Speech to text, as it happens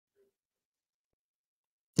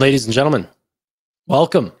Ladies and gentlemen,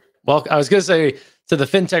 welcome. Welcome. I was going to say to the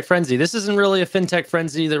FinTech Frenzy. This isn't really a FinTech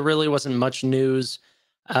Frenzy. There really wasn't much news.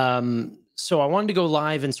 So I wanted to go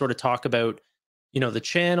live and sort of talk about, the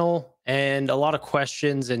channel and a lot of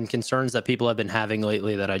questions and concerns that people have been having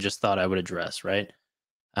lately that I just thought I would address, right?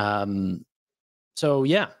 Um, so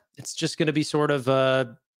yeah, it's just going to be sort of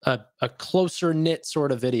a closer knit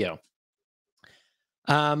sort of video.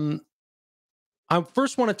 Um, I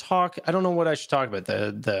first want to talk. I don't know what I should talk about.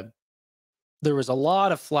 There was a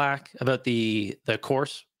lot of flack about the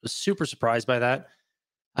course. I was super surprised by that.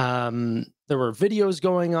 There were videos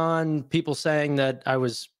going on, people saying that I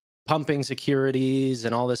was pumping securities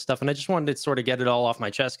and all this stuff, and I just wanted to sort of get it all off my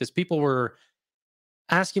chest because people were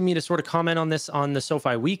asking me to sort of comment on this on the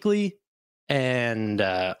SoFi Weekly. And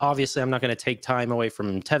obviously, I'm not going to take time away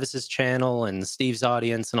from Tevis's channel and Steve's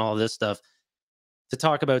audience and all this stuff to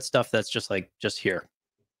talk about stuff that's just here.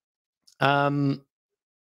 I'll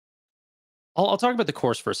talk about the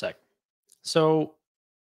course for a sec. So,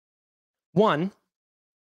 one,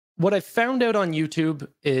 what I found out on YouTube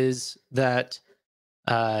is that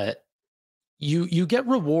you get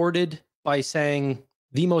rewarded by saying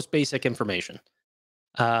the most basic information.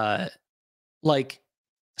 Like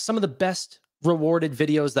some of the best rewarded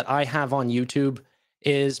videos that I have on YouTube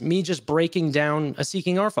is me just breaking down a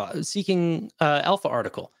seeking alpha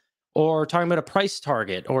article, or talking about a price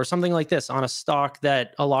target or something like this on a stock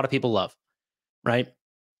that a lot of people love, right?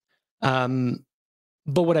 But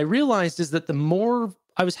what I realized is that the more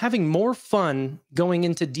I was having more fun going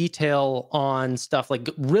into detail on stuff, like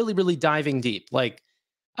really, really diving deep. Like,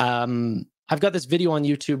 I've got this video on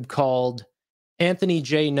YouTube called Anthony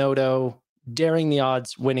J. Noto Daring the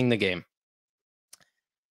Odds, Winning the Game.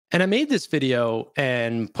 And I made this video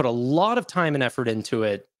and put a lot of time and effort into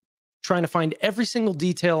it, trying to find every single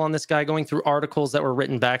detail on this guy, going through articles that were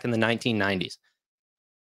written back in the 1990s.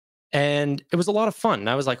 And it was a lot of fun. And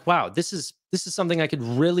I was like, wow, this is something I could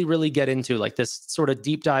really, really get into, like this sort of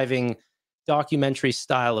deep diving documentary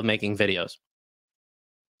style of making videos.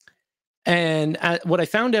 And what I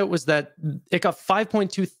found out was that it got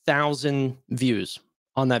 5.2 thousand views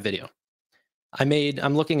on that video.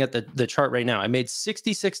 I'm looking at the chart right now. I made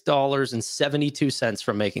 $66.72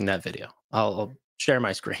 from making that video. I'll share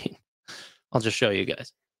my screen. I'll just show you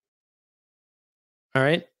guys. All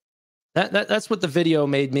right. That's what the video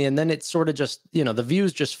made me, and then it sort of just, the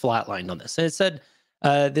views just flatlined on this. And it said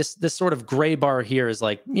this sort of gray bar here is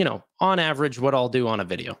like, on average what I'll do on a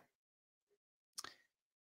video.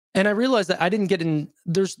 And I realized that I didn't get in.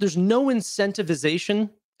 There's no incentivization,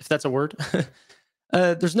 if that's a word.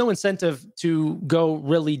 There's no incentive to go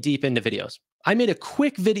really deep into videos. I made a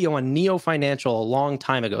quick video on Neo Financial a long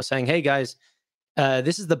time ago saying, hey guys,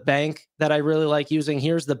 this is the bank that I really like using.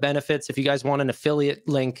 Here's the benefits. If you guys want an affiliate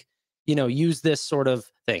link, use this sort of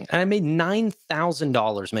thing. And I made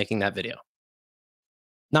 $9,000 making that video.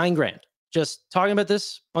 $9,000. Just talking about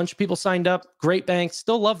this. Bunch of people signed up. Great banks.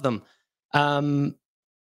 Still love them.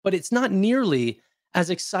 But it's not nearly as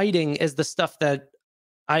exciting as the stuff that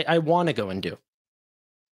I want to go and do.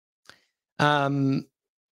 And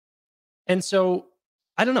so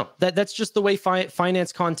I don't know. That's just the way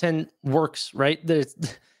finance content works, right?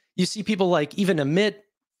 You see people like even Amit,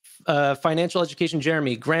 Financial Education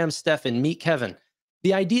Jeremy, Graham Stephan, Meet Kevin.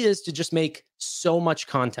 The idea is to just make so much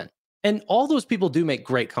content. And all those people do make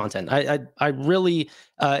great content. I really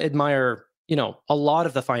admire, a lot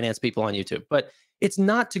of the finance people on YouTube. But it's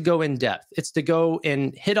not to go in depth. It's to go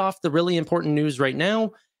and hit off the really important news right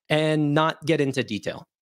now and not get into detail.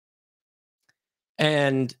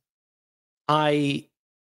 And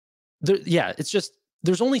it's just,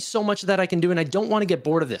 there's only so much that I can do, and I don't want to get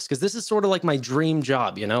bored of this because this is sort of like my dream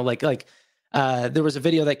job, like there was a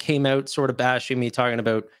video that came out sort of bashing me, talking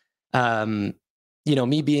about,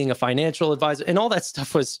 me being a financial advisor, and all that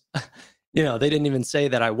stuff was, they didn't even say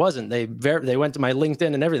that I wasn't. They went to my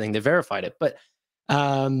LinkedIn and everything. They verified it. But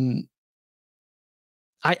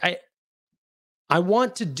I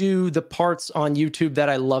want to do the parts on YouTube that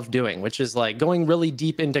I love doing, which is like going really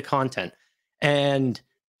deep into content. And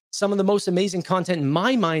some of the most amazing content in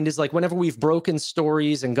my mind is like whenever we've broken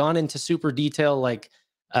stories and gone into super detail, like,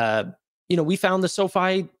 we found the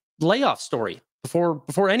SoFi layoff story before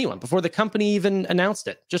the company even announced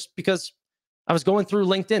it, just because I was going through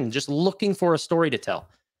LinkedIn, just looking for a story to tell.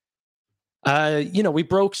 We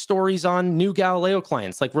broke stories on new Galileo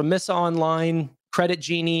clients like Remissa Online, Credit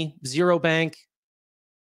Genie, Zero Bank.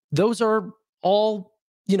 Those are all,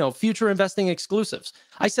 future investing exclusives.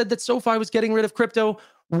 I said that SoFi was getting rid of crypto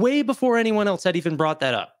way before anyone else had even brought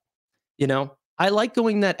that up. I like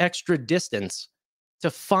going that extra distance to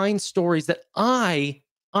find stories that I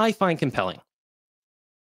find compelling.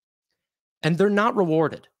 and they're not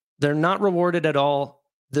rewarded. They're not rewarded at all.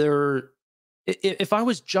 If I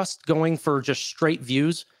was just going for just straight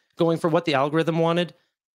views, going for what the algorithm wanted,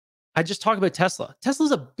 I just talk about Tesla.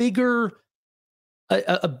 Tesla's a bigger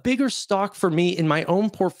stock for me in my own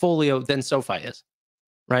portfolio than SoFi is,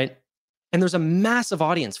 right? And there's a massive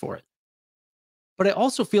audience for it. But I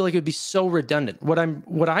also feel like it would be so redundant.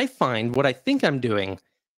 What I think I'm doing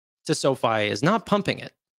to SoFi is not pumping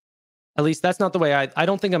it. At least that's not the way I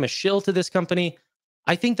don't think I'm a shill to this company.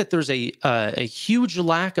 I think that there's a huge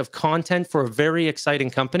lack of content for a very exciting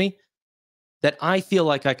company that I feel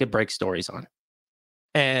like I could break stories on.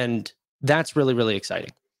 And that's really, really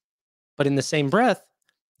exciting. But in the same breath,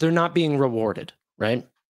 they're not being rewarded, right?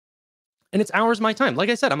 And it's hours of my time. Like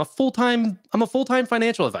I said, I'm a full-time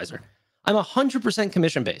financial advisor. I'm 100%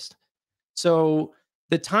 commission based. So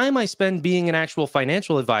the time I spend being an actual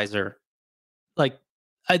financial advisor, like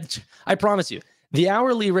I promise you, the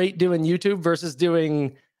hourly rate doing YouTube versus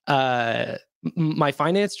doing my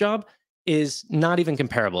finance job is not even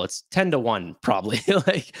comparable. It's 10-1 probably.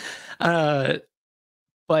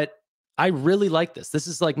 But I really like this. This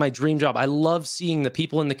is like my dream job. I love seeing the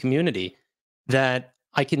people in the community that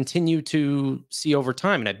I continue to see over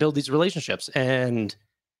time, and I build these relationships. And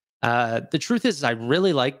the truth is, I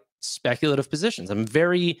really like speculative positions. I'm a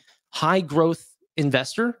very high growth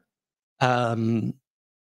investor.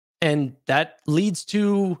 And that leads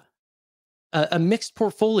to a mixed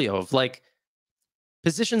portfolio of like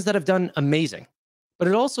positions that have done amazing, but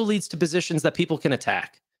it also leads to positions that people can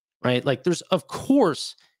attack, right? Like there's, of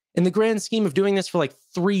course, in the grand scheme of doing this for like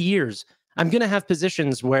 3 years, I'm going to have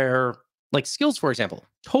positions where, like Skills, for example,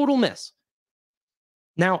 total miss.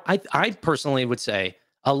 Now, I personally would say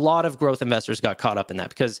a lot of growth investors got caught up in that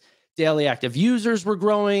because daily active users were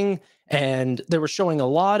growing and they were showing a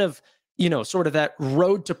lot of, sort of that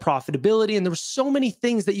road to profitability. And there were so many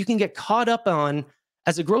things that you can get caught up on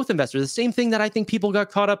as a growth investor. The same thing that I think people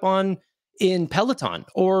got caught up on in Peloton,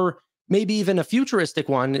 or maybe even a futuristic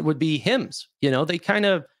one, it would be HIMS. They kind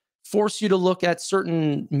of force you to look at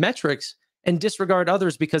certain metrics and disregard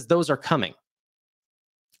others because those are coming.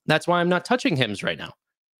 That's why I'm not touching HIMS right now.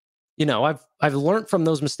 I've learned from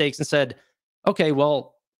those mistakes and said, okay,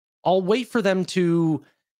 well, I'll wait for them to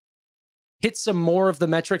hit some more of the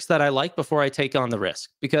metrics that I like before I take on the risk,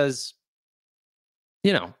 because,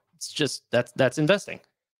 it's just, that's investing.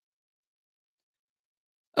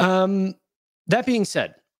 That being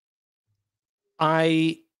said,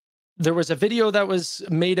 there was a video that was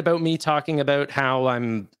made about me talking about how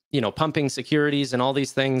I'm, pumping securities and all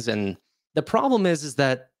these things. And the problem is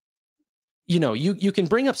that, you can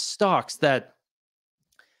bring up stocks that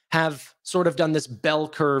have sort of done this bell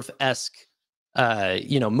curve-esque,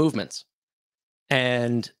 movements.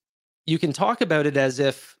 And you can talk about it as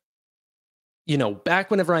if,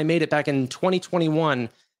 back whenever I made it back in 2021,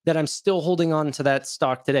 that I'm still holding on to that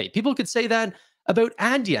stock today. People could say that about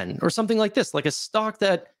Adyen or something like this, like a stock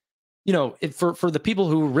that, for the people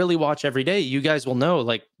who really watch every day, you guys will know,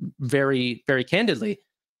 like very, very candidly,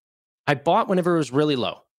 I bought whenever it was really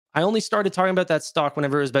low. I only started talking about that stock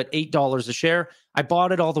whenever it was about $8 a share. I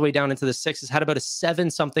bought it all the way down into the sixes, had about a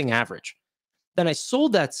 7-something average. Then I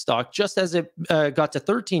sold that stock just as it got to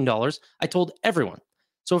 $13. I told everyone.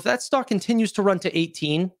 So if that stock continues to run to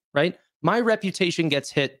 18, right, my reputation gets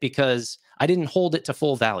hit because I didn't hold it to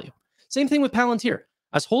full value. Same thing with Palantir.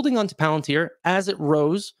 I was holding on to Palantir as it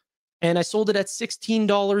rose, and I sold it at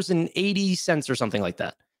 $16.80 or something like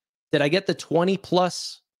that. Did I get the 20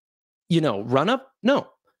 plus, run up? No,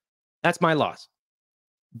 that's my loss.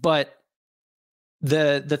 But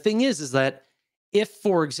the thing is that if,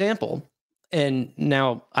 for example, and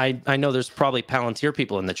now I know there's probably Palantir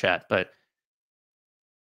people in the chat, but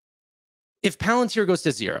if Palantir goes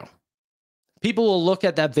to zero, people will look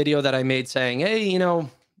at that video that I made saying, hey,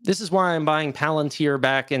 this is why I'm buying Palantir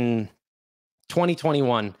back in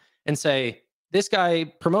 2021, and say, this guy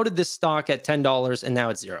promoted this stock at $10 and now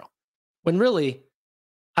it's zero. When really,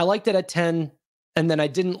 I liked it at 10 and then I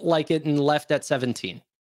didn't like it and left at 17.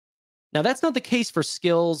 Now, that's not the case for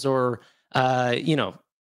Skills or,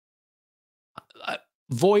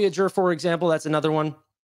 Voyager, for example. That's another one.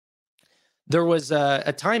 There was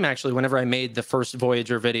a time, actually, whenever I made the first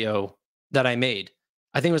Voyager video that I made,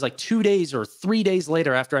 I think it was like 2 days or 3 days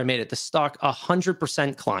later after I made it, the stock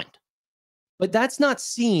 100% climbed. But that's not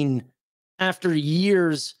seen after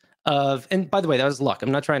years of, and by the way, that was luck.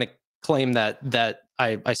 I'm not trying to claim that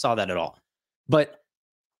I saw that at all. But,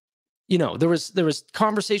 there was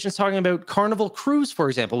conversations talking about Carnival Cruise, for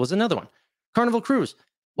example, was another one. Carnival Cruise.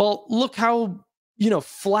 Well, look how,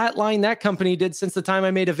 flatline that company did since the time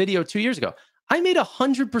I made a video 2 years ago. I made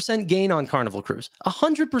 100% gain on Carnival Cruise,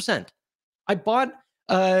 100%. I bought,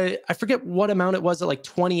 I forget what amount it was at like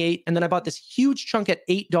 28. And then I bought this huge chunk at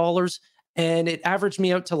 $8 and it averaged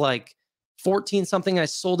me out to like 14 something. I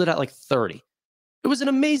sold it at like 30. It was an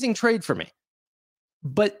amazing trade for me.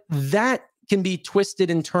 But that can be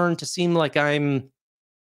twisted and turned to seem like I'm,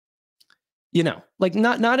 like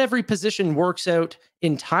not every position works out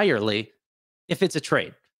entirely if it's a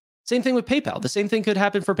trade. Same thing with PayPal. The same thing could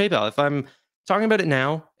happen for PayPal. If I'm talking about it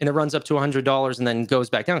now and it runs up to $100 and then goes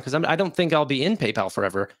back down, because I don't think I'll be in PayPal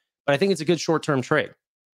forever, but I think it's a good short-term trade.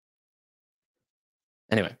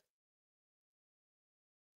 Anyway.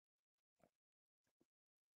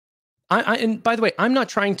 And by the way, I'm not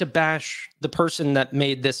trying to bash the person that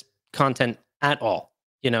made this content at all.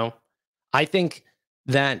 I think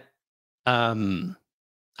that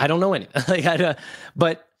I don't know any,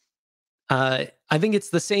 but I think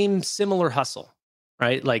it's the same similar hustle,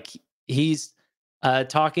 right? Like he's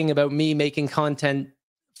talking about me making content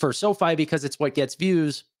for SoFi because it's what gets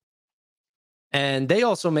views, and they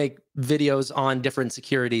also make videos on different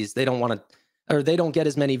securities. They don't want to, or they don't get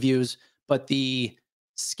as many views, but the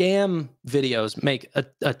scam videos make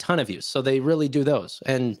a ton of views. So they really do those.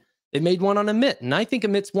 And they made one on Amit. And I think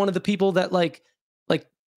Amit's one of the people that like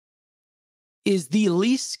is the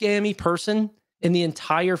least scammy person in the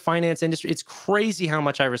entire finance industry. It's crazy how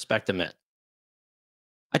much I respect Amit.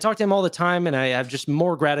 I talk to him all the time and I have just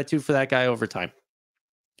more gratitude for that guy over time.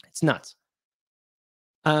 It's nuts.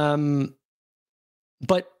 But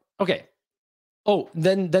okay. Oh,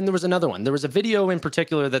 then there was another one. There was a video in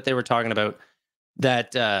particular that they were talking about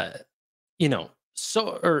that, or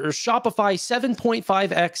Shopify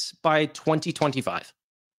 7.5x by 2025.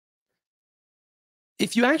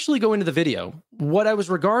 If you actually go into the video, what I was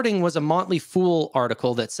regarding was a Motley Fool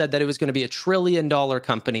article that said that it was going to be $1 trillion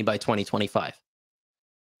company by 2025.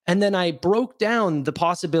 And then I broke down the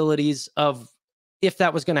possibilities of if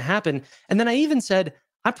that was going to happen. And then I even said,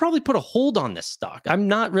 I'd probably put a hold on this stock. I'm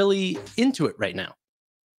not really into it right now.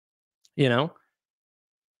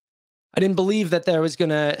 I didn't believe that was going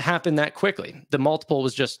to happen that quickly. The multiple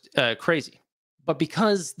was just crazy. But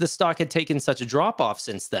because the stock had taken such a drop off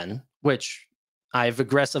since then, which I've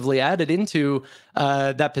aggressively added into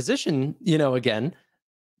that position, again,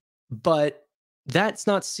 but that's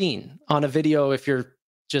not seen on a video if you're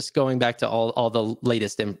just going back to all the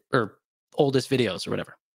latest or oldest videos or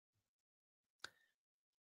whatever.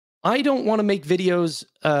 I don't want to make videos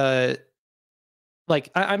I'm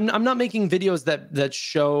not making videos that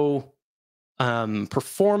show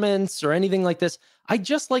performance or anything like this. I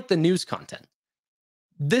just like the news content.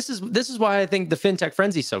 This is why I think the FinTech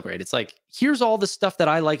Frenzy is so great. It's like, here's all the stuff that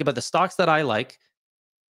I like about the stocks that I like.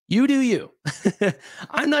 You do you.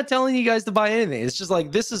 I'm not telling you guys to buy anything. It's just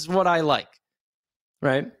like, this is what I like,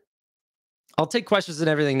 right? I'll take questions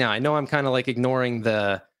and everything now. I know I'm kind of like ignoring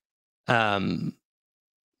the chat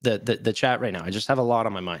right now. I just have a lot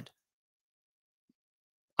on my mind.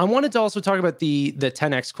 I wanted to also talk about the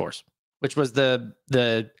 10X course, which was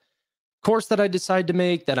the course that I decided to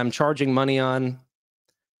make that I'm charging money on.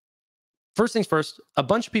 First things first, a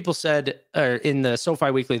bunch of people said in the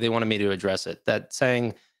SoFi Weekly, they wanted me to address it, that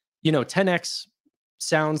saying, 10X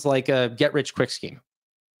sounds like a get-rich-quick scheme.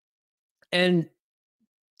 And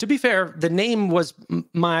to be fair, the name was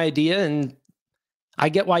my idea, and I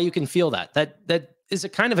get why you can feel that. That is a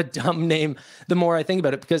kind of a dumb name the more I think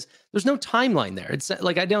about it, because there's no timeline there. It's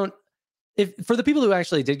like for the people who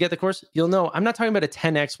actually did get the course, you'll know I'm not talking about a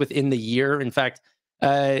 10X within the year. In fact,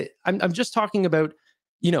 I'm just talking about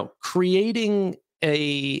creating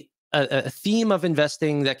a theme of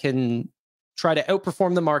investing that can try to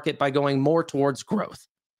outperform the market by going more towards growth,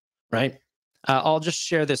 right? I'll just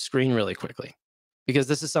share this screen really quickly because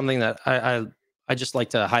this is something that I just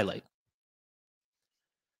like to highlight.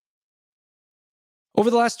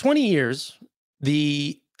 Over the last 20 years,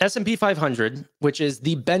 the S&P 500, which is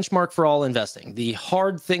the benchmark for all investing, the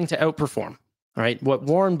hard thing to outperform, right? What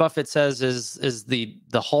Warren Buffett says is the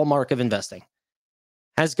hallmark of investing,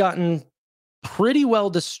 has gotten pretty well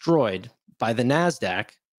destroyed by the NASDAQ,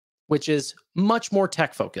 which is much more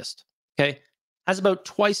tech focused, okay? Has about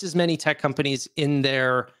twice as many tech companies in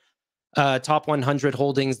their top 100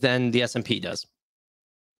 holdings than the S&P does.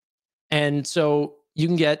 And so you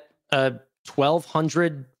can get a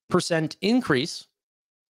 1,200% increase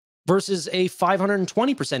versus a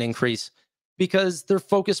 520% increase because they're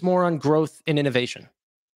focused more on growth and innovation.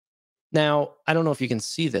 Now, I don't know if you can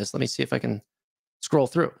see this. Let me see if I can scroll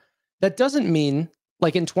through. That doesn't mean,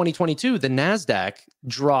 like in 2022, the NASDAQ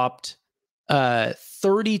dropped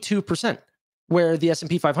 32%, where the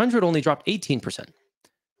S&P 500 only dropped 18%.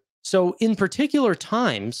 So in particular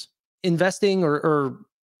times, investing or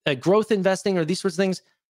growth investing or these sorts of things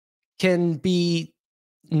can be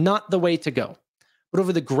not the way to go. But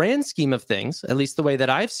over the grand scheme of things, at least the way that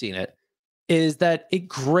I've seen it, is that it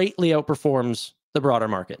greatly outperforms the broader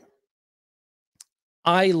market.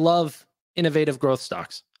 I love innovative growth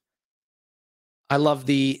stocks. I love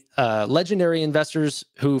the legendary investors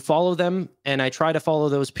who follow them, and I try to follow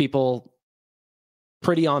those people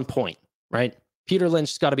pretty on point, right? Peter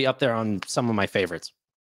Lynch's got to be up there on some of my favorites.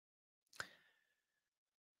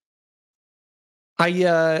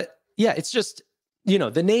 Yeah, it's just, you know,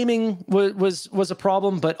 the naming was a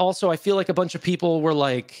problem, but also I feel like a bunch of people were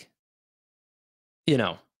like, you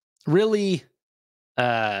know, really,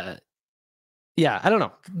 yeah, I don't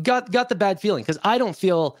know, got the bad feeling, because I don't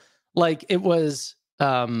feel like it was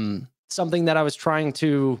something that I was trying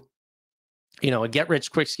to, you know, a get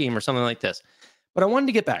rich quick scheme or something like this. But I wanted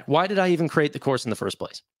to get back. Why did I even create the course in the first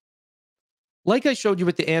place? Like I showed you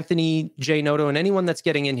with the Anthony J. Noto, and anyone that's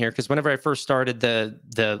getting in here, because whenever I first started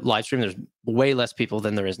the live stream, there's way less people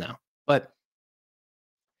than there is now. But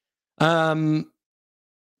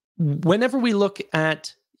whenever we look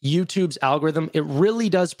at YouTube's algorithm, it really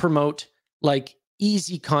does promote like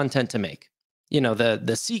easy content to make. You know,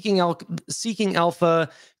 the seeking alpha,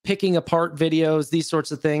 picking apart videos, these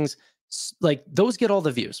sorts of things, like those get all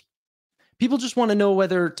the views. People just want to know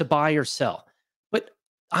whether to buy or sell. But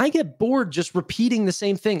I get bored just repeating the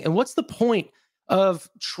same thing. And what's the point of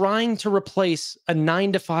trying to replace a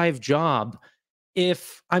 9-to-5 job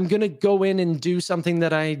if I'm going to go in and do something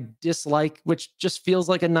that I dislike, which just feels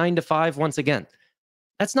like a 9-to-5 once again?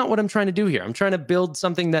 That's not what I'm trying to do here. I'm trying to build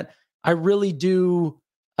something that I really do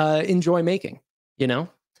enjoy making, you know?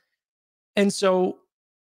 And so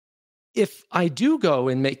if I do go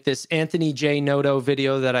and make this Anthony J. Noto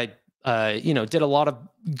video that I you know, did a lot of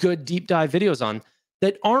good deep dive videos on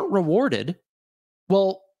that aren't rewarded,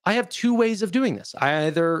 well, I have two ways of doing this. I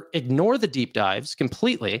either ignore the deep dives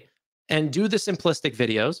completely and do the simplistic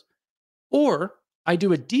videos, or I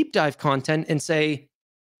do a deep dive content and say,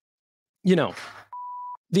 you know,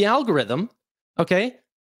 the algorithm, okay,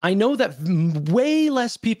 I know that way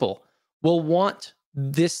less people will want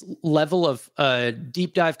this level of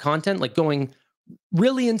deep dive content, like going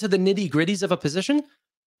really into the nitty gritties of a position.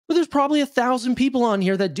 But there's probably 1,000 people on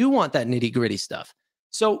here that do want that nitty gritty stuff.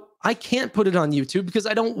 So I can't put it on YouTube because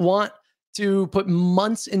I don't want to put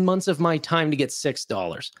months and months of my time to get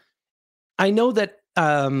 $6. I know that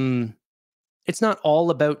it's not all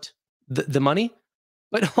about the money,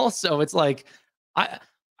 but also it's like, I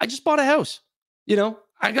just bought a house, you know,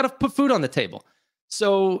 I got to put food on the table.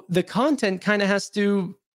 So the content kind of has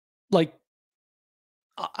to, like,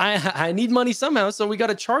 I need money somehow. So we got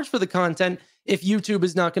to charge for the content if YouTube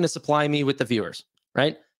is not going to supply me with the viewers,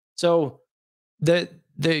 right? So the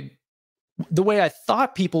way I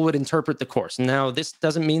thought people would interpret the course. Now, this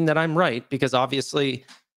doesn't mean that I'm right, because obviously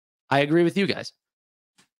I agree with you guys.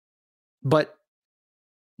 But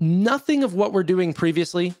nothing of what we're doing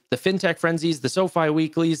previously, the FinTech Frenzies, the SoFi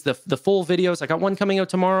Weeklies, the full videos, I got one coming out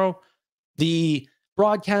tomorrow, the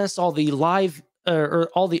broadcasts, all the live or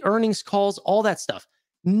all the earnings calls, all that stuff,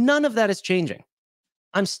 none of that is changing.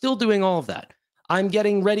 I'm still doing all of that. I'm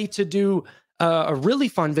getting ready to do a really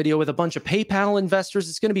fun video with a bunch of PayPal investors.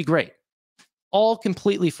 It's going to be great. All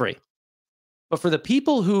completely free. But for the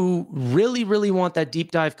people who really, really want that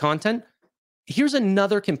deep dive content, here's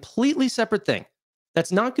another completely separate thing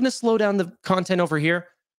that's not going to slow down the content over here,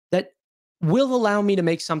 that will allow me to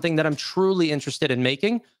make something that I'm truly interested in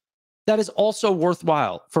making that is also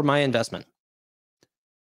worthwhile for my investment.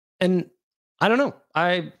 And I don't know.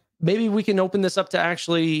 Maybe we can open this up to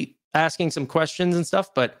actually asking some questions and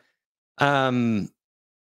stuff, but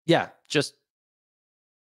yeah, just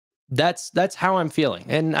that's how I'm feeling.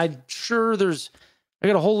 And I'm sure I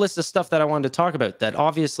got a whole list of stuff that I wanted to talk about that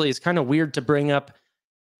obviously is kind of weird to bring up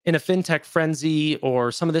in a FinTech Frenzy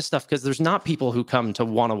or some of this stuff, because there's not people who come to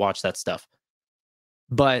want to watch that stuff.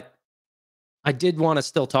 But I did want to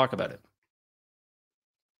still talk about it.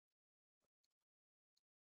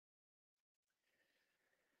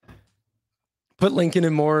 Put Lincoln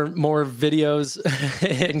in more videos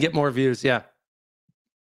and get more views. Yeah.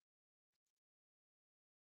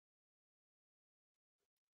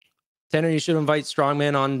 Tanner, you should invite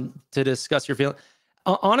Strongman on to discuss your feelings.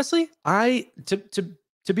 Honestly,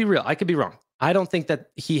 to be real, I could be wrong. I don't think that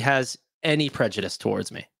he has any prejudice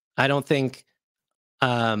towards me. I don't think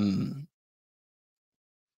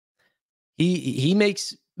he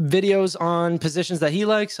makes videos on positions that he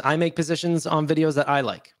likes. I make positions on videos that I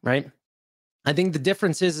like, right? I think the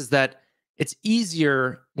difference is that it's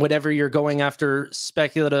easier whenever you're going after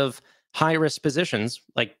speculative high risk positions.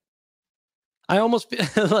 Like, I almost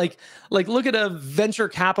like look at a venture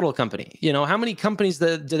capital company. You know, how many companies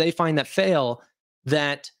do they find that fail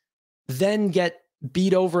that then get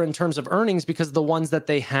beat over in terms of earnings because of the ones that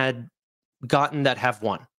they had gotten that have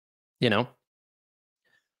won, you know?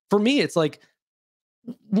 For me, it's like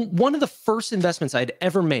one of the first investments I'd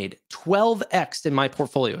ever made, 12x in my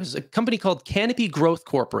portfolio, is a company called Canopy Growth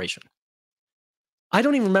Corporation. I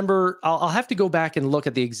don't even remember. I'll have to go back and look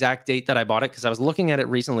at the exact date that I bought it because I was looking at it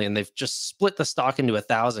recently and they've just split the stock into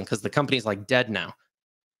 1,000 because the company's like dead now.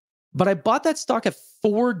 But I bought that stock at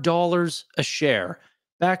 $4 a share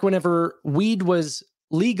back whenever weed was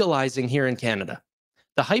legalizing here in Canada.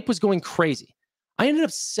 The hype was going crazy. I ended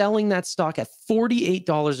up selling that stock at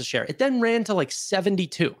 $48 a share. It then ran to like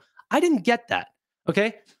 72. I didn't get that.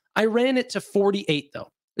 Okay. I ran it to 48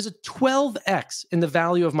 though. There's a 12x in the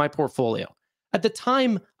value of my portfolio. At the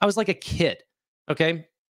time, I was like a kid. Okay.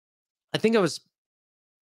 I think I was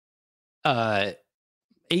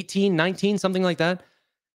 18, 19, something like that.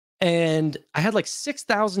 And I had like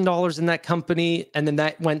 $6,000 in that company. And then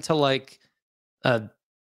that went to like,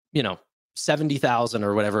 70,000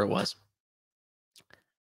 or whatever it was.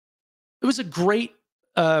 It was a great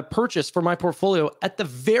purchase for my portfolio at the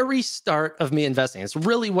very start of me investing. It's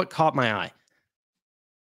really what caught my eye.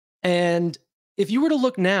 And if you were to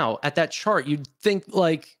look now at that chart, you'd think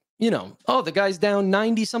like, oh, the guy's down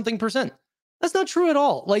 90 something percent. That's not true at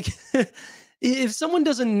all. Like if someone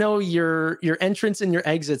doesn't know your entrance and your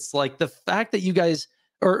exits, like the fact that you guys,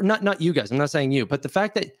 or not you guys, I'm not saying you, but the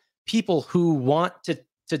fact that people who want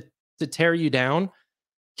to tear you down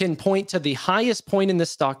can point to the highest point in this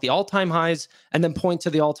stock, the all-time highs, and then point to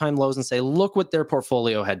the all-time lows and say, look what their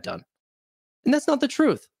portfolio had done. And that's not the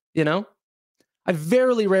truth, I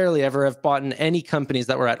very rarely ever have bought in any companies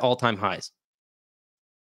that were at all-time highs.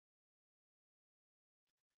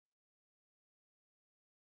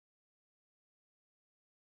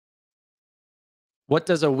 What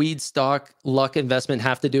does a weed stock luck investment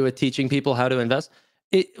have to do with teaching people how to invest?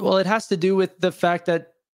 It has to do with the fact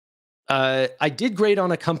that I did great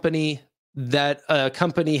on a company that a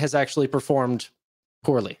company has actually performed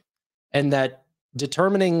poorly, and that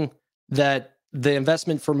determining that the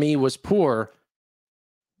investment for me was poor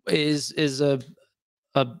is a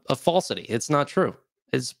falsity. It's not true.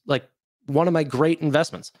 It's like one of my great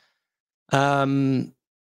investments.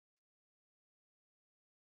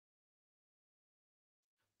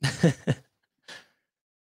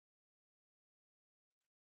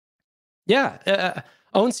 Yeah,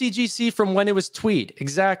 own CGC from when it was Tweed.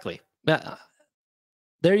 Exactly.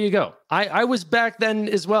 There you go. I was back then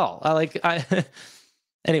as well.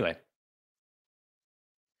 Anyway.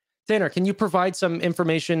 Tanner, can you provide some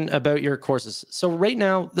information about your courses? So right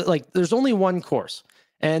now, there's only one course.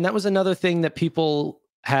 And that was another thing that people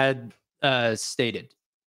had stated,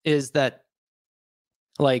 is that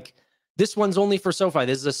this one's only for SoFi.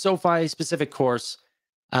 This is a SoFi specific course.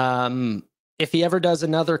 If he ever does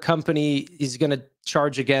another company, he's going to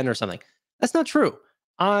charge again or something. That's not true.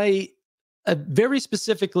 I very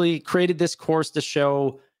specifically created this course to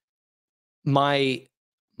show my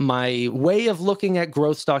way of looking at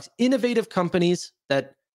growth stocks, innovative companies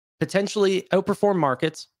that potentially outperform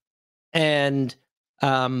markets, and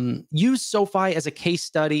use SoFi as a case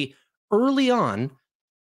study early on,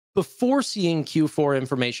 before seeing Q4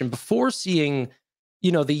 information, before seeing,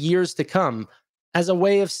 the years to come, as a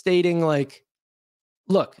way of stating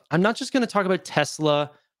look, I'm not just going to talk about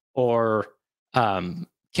Tesla or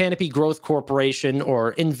Canopy Growth Corporation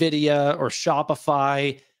or NVIDIA or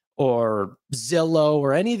Shopify or Zillow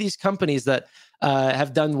or any of these companies that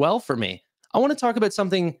have done well for me. I want to talk about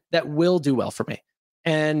something that will do well for me,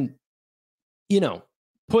 and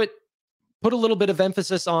put a little bit of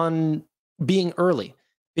emphasis on being early,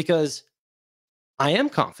 because I am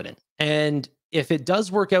confident, and if it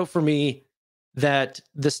does work out for me that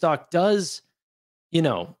the stock does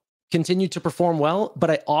continue to perform well, but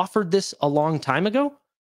I offered this a long time ago,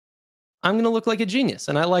 I'm going to look like a genius,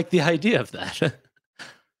 and I like the idea of that.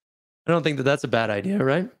 I don't think that that's a bad idea,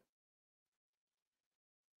 right?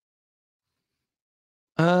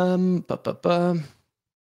 Tanner,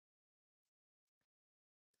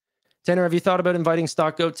 have you thought about inviting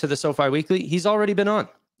StockGoat to the SoFi Weekly? He's already been on.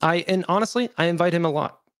 And honestly, I invite him a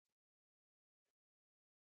lot.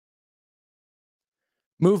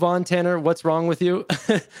 Move on, Tanner. What's wrong with you?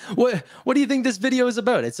 What do you think this video is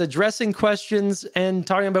about? It's addressing questions and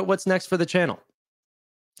talking about what's next for the channel.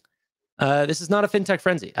 This is not a FinTech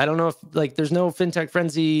Frenzy. I don't know if there's no FinTech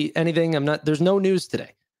Frenzy anything. There's no news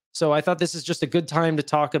today. So I thought this is just a good time to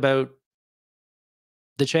talk about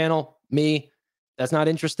the channel, me. That's not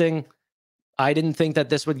interesting. I didn't think that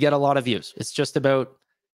this would get a lot of views. It's just about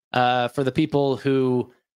for the people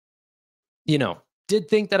who, you know, did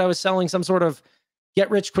think that I was selling some sort of get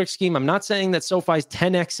rich quick scheme. I'm not saying that SoFi's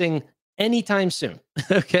 10xing anytime soon,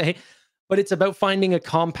 okay? But it's about finding a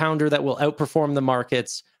compounder that will outperform the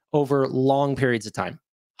markets over long periods of time.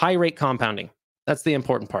 High rate compounding. That's the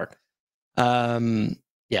important part.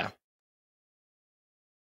 Yeah.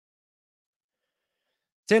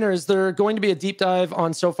 Tanner, is there going to be a deep dive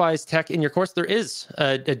on SoFi's tech in your course? There is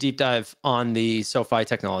a deep dive on the SoFi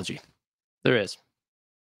technology. There is.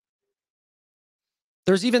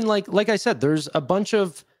 There's even like I said, there's a bunch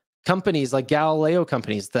of companies like Galileo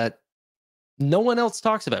companies that no one else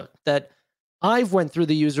talks about, that I've went through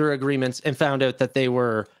the user agreements and found out that they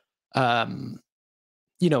were,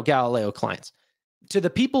 you know, Galileo clients. To the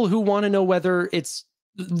people who want to know whether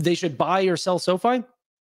they should buy or sell SoFi,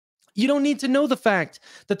 you don't need to know the fact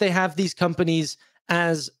that they have these companies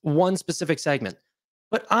as one specific segment.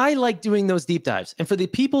 But I like doing those deep dives. And for the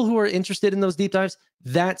people who are interested in those deep dives,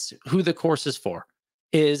 that's who the course is for,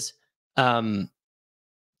 is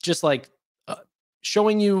just like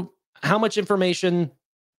showing you how much information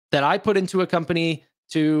that I put into a company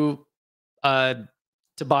to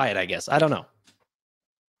buy it, I guess. I don't know.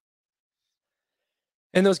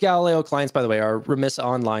 And those Galileo clients, by the way, are Remiss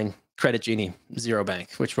Online, Credit Genie, Zero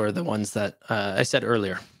Bank, which were the ones that I said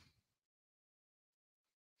earlier.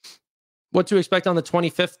 What to expect on the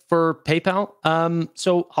 25th for PayPal?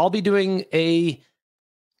 So I'll be doing a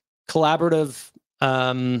collaborative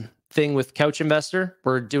thing with Couch Investor.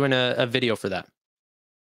 We're doing a video for that.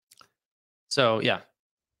 So yeah.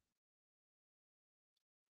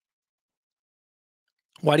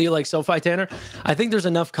 Why do you like SoFi, Tanner? I think there's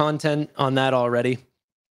enough content on that already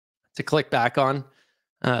to click back on,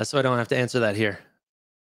 so I don't have to answer that here.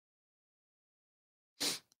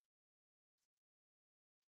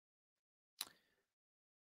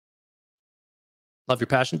 Love your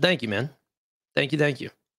passion. Thank you, man. Thank you. Thank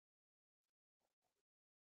you.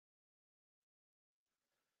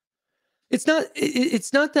 It's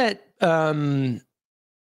not that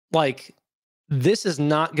like this is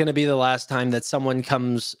not going to be the last time that someone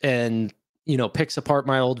comes and, you know, picks apart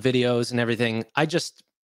my old videos and everything. I just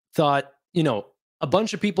thought, you know, a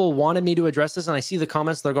bunch of people wanted me to address this, and I see the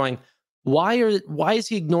comments, they're going, why is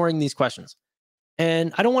he ignoring these questions?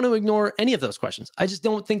 And I don't want to ignore any of those questions. I just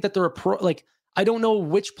don't think that they're I don't know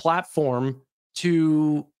which platform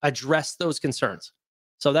to address those concerns.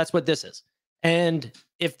 So that's what this is. And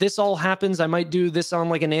if this all happens, I might do this on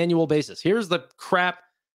like an annual basis. Here's the crap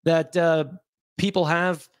that people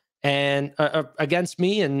have and against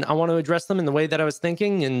me, and I want to address them in the way that I was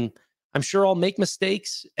thinking. And I'm sure I'll make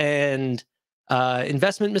mistakes and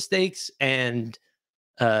investment mistakes and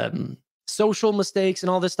social mistakes and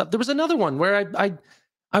all this stuff. There was another one where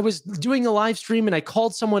I was doing a live stream and I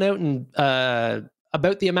called someone out and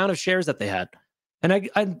about the amount of shares that they had. And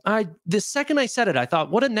I the second I said it, I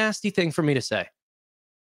thought, what a nasty thing for me to say.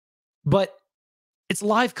 But it's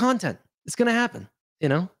live content. It's going to happen, you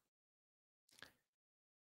know?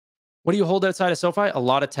 What do you hold outside of SoFi? A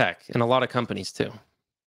lot of tech and a lot of companies too.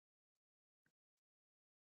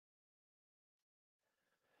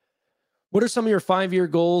 What are some of your 5-year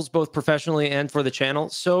goals, both professionally and for the channel?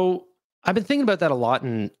 So I've been thinking about that a lot,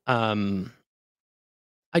 and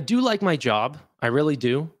I do like my job. I really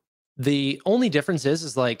do. The only difference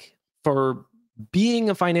is like, for being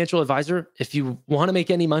a financial advisor, if you want to make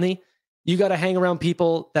any money, you got to hang around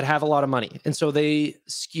people that have a lot of money. And so they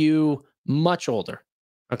skew much older.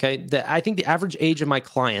 Okay. I think the average age of my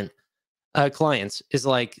clients is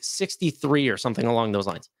like 63 or something along those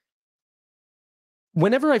lines.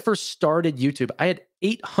 Whenever I first started YouTube, I had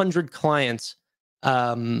 800 clients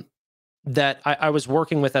that I was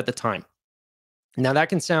working with at the time. Now that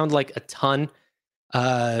can sound like a ton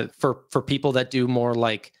for people that do more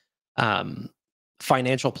like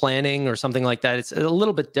financial planning or something like that. It's a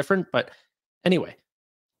little bit different, but anyway,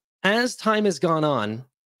 as time has gone on,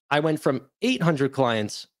 I went from 800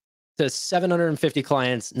 clients to 750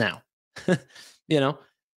 clients now. You know,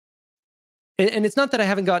 and it's not that I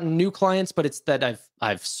haven't gotten new clients, but it's that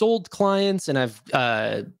I've sold clients and I've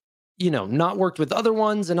you know, not worked with other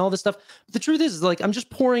ones and all this stuff. But the truth is like, I'm just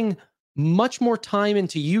pouring much more time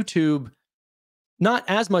into YouTube, not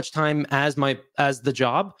as much time as the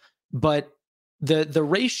job, but the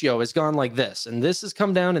ratio has gone like this, and this has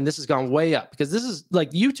come down and this has gone way up, because this is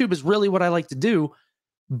like, YouTube is really what I like to do.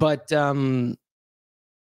 But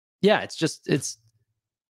yeah, it's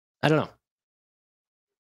I don't know.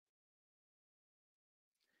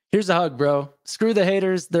 Here's a hug, bro. Screw the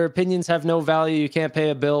haters. Their opinions have no value. You can't pay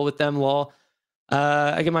a bill with them, lol.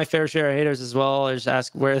 I get my fair share of haters as well. I just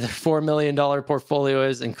ask where their $4 million portfolio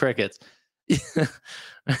is and crickets.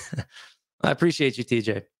 I appreciate you,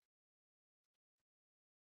 TJ.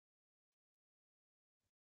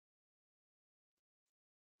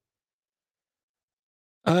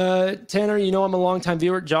 Tanner, you know I'm a longtime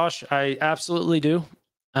viewer. Josh, I absolutely do.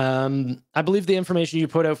 I believe the information you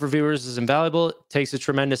put out for viewers is invaluable. It takes a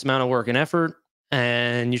tremendous amount of work and effort,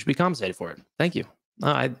 and you should be compensated for it. Thank you.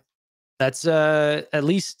 That's at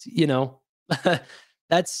least, you know,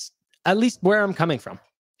 that's at least where I'm coming from.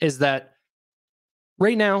 Is that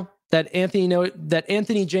right now that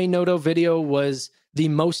Anthony J Noto video was the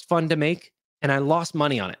most fun to make, and I lost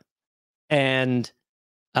money on it, and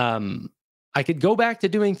I could go back to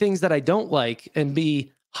doing things that I don't like and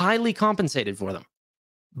be highly compensated for them.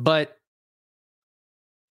 But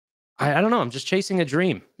I don't know. I'm just chasing a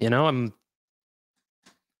dream. You know, I'm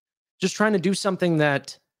just trying to do something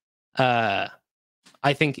that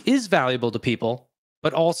I think is valuable to people,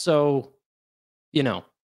 but also, you know,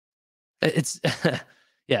 it's,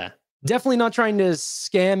 yeah, definitely not trying to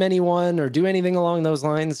scam anyone or do anything along those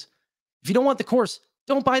lines. If you don't want the course,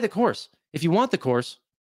 don't buy the course. If you want the course,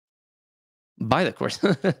 buy the course.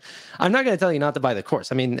 I'm not going to tell you not to buy the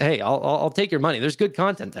course. I mean, hey, I'll take your money. There's good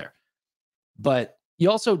content there, but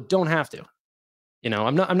you also don't have to. You know,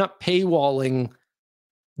 I'm not paywalling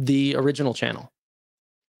the original channel.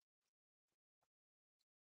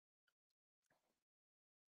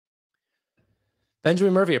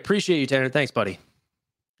 Benjamin Murphy, appreciate you, Tanner. Thanks, buddy.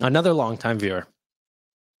 Another longtime viewer.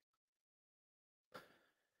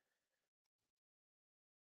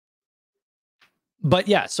 But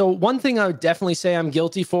yeah, so one thing I would definitely say I'm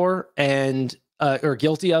guilty for and or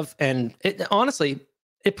guilty of, and it, honestly,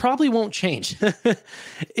 it probably won't change,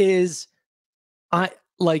 is I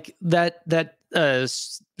like that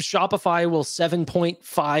Shopify will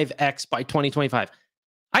 7.5x by 2025.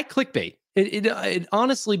 I clickbait. It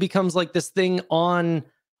honestly becomes like this thing on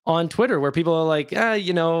Twitter where people are like,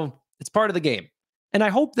 you know, it's part of the game. And I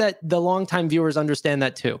hope that the longtime viewers understand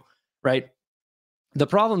that too, right? The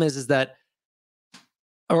problem is that,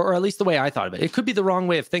 or at least the way I thought of it, it could be the wrong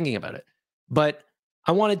way of thinking about it, but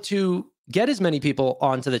I wanted to get as many people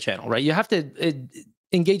onto the channel, right? You have to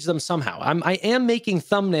engage them somehow. I am making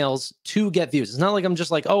thumbnails to get views. It's not like I'm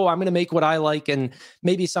just like, oh, I'm going to make what I like and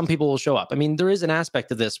maybe some people will show up. I mean, there is an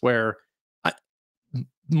aspect of this where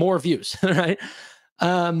more views, right?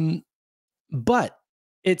 But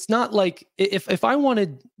it's not like if I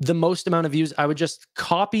wanted the most amount of views, I would just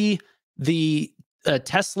copy the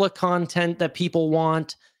Tesla content that people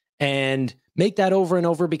want and make that over and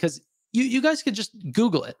over, because you guys could just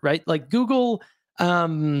Google it, right? Like Google, I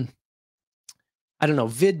don't know,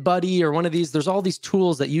 VidBuddy or one of these. There's all these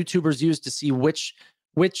tools that YouTubers use to see which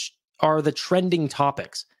are the trending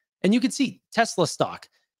topics. And you can see Tesla stock.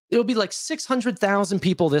 It'll be like 600,000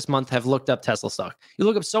 people this month have looked up Tesla stock. You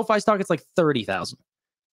look up SoFi stock, it's like 30,000.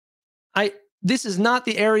 This is not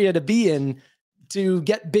the area to be in to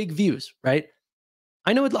get big views, right?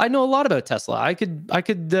 I know a lot about Tesla. I could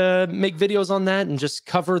make videos on that and just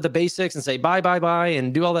cover the basics and say buy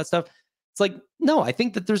and do all that stuff. It's like, no, I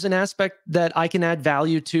think that there's an aspect that I can add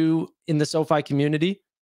value to in the SoFi community.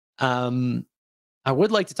 I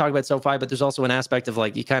would like to talk about SoFi, but there's also an aspect of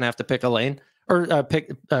like, you kind of have to pick a lane, or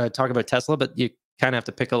talk about Tesla, but you kind of have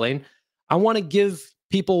to pick a lane. I want to give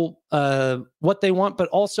people what they want, but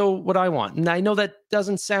also what I want. And I know that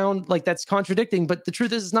doesn't sound like that's contradicting, but the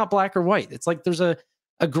truth is it's not black or white. It's like there's a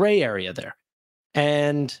gray area there.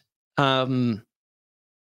 And yeah,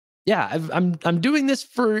 I'm doing this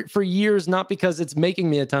for years, not because it's making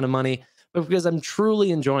me a ton of money, but because I'm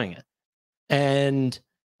truly enjoying it. And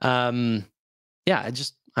yeah,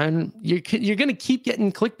 you're gonna keep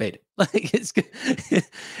getting clickbaited. Like it's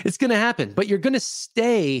gonna happen, but you're gonna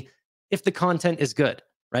stay if the content is good,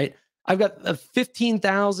 right? I've got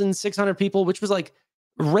 15,600 people, which was like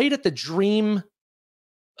right at the dream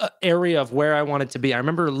area of where I wanted to be. I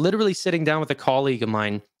remember literally sitting down with a colleague of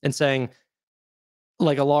mine and saying,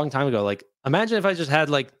 like a long time ago, like, imagine if I just had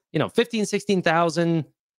like, 15, 16,000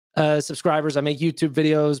 subscribers. I make YouTube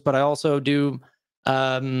videos, but I also do,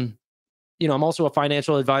 I'm also a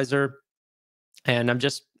financial advisor, and I'm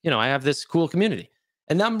just, I have this cool community,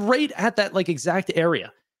 and I'm right at that like exact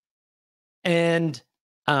area. And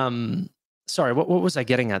sorry, what was I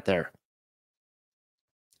getting at there?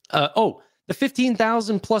 The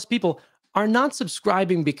 15,000 plus people are not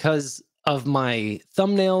subscribing because of my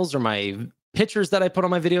thumbnails or my pictures that I put on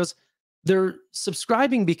my videos. They're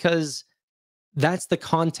subscribing because that's the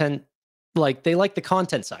content. Like, they like the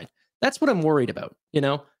content side. That's what I'm worried about.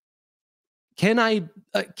 Can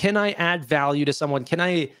I add value to someone? Can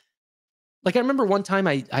I, like, I remember one time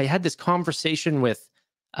I had this conversation with,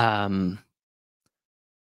 I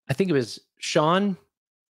think it was Sean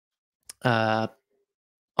Oh,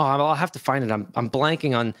 I'll have to find it. I'm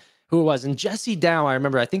blanking on who it was. And Jesse Dow, I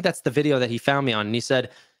remember, I think that's the video that he found me on. And he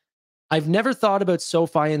said, I've never thought about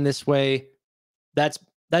SoFi in this way. That's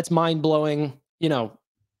mind blowing. You know,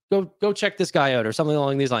 go check this guy out or something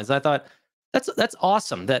along these lines. And I thought that's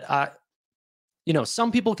awesome that you know,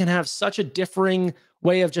 some people can have such a differing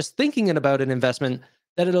way of just thinking about an investment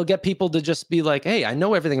that it'll get people to just be like, hey, I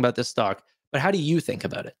know everything about this stock, but how do you think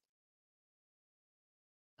about it?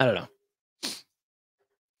 I don't know.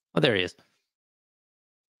 Oh, there he is.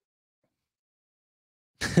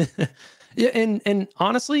 Yeah, and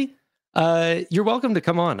honestly, you're welcome to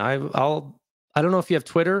come on. I don't know if you have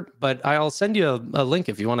Twitter, but I'll send you a link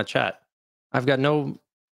if you want to chat. I've got no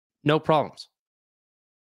problems.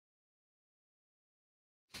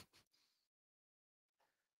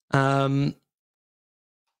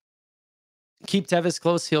 Keep Tevis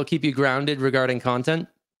close. He'll keep you grounded regarding content.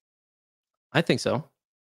 I think so.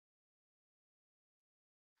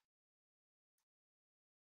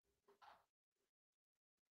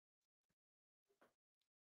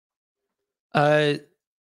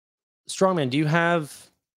 Strongman, do you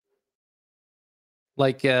have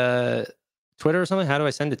like Twitter or something? How do I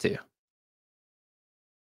send it to you?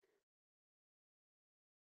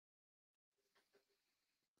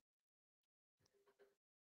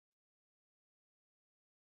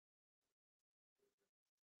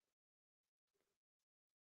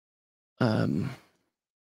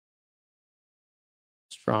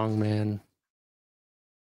 Strongman.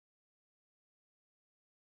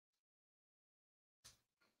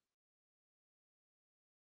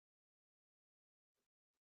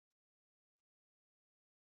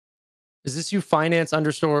 Is this you finance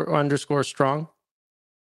underscore strong?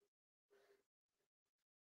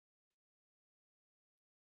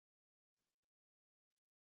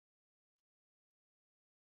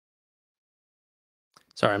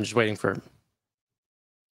 Sorry, I'm just waiting for.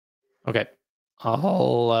 Okay,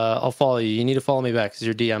 I'll follow you. You need to follow me back because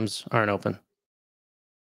your DMs aren't open.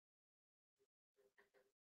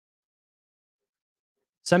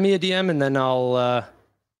 Send me a DM and then I'll.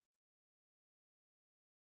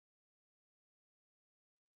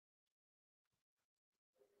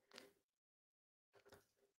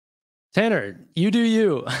 Tanner, you do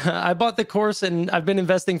you. I bought the course and I've been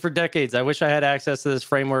investing for decades. I wish I had access to this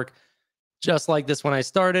framework just like this when I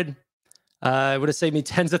started. It would have saved me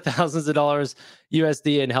tens of thousands of dollars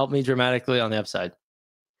USD and helped me dramatically on the upside.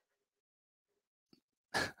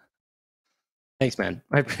 Thanks, man.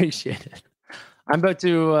 I appreciate it. I'm about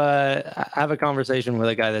to have a conversation with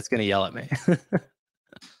a guy that's going to yell at me.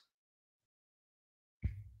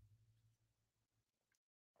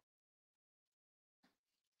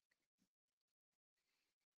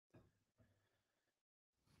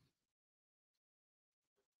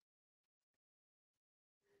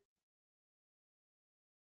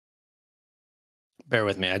 Bear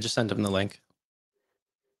with me. I just sent him the link.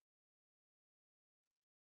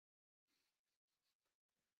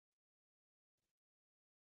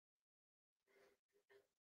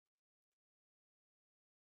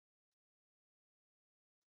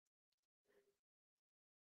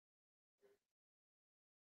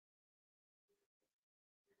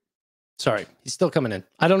 Sorry, he's still coming in.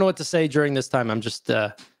 I don't know what to say during this time. I'm just,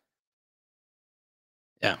 yeah.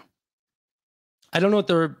 I don't know what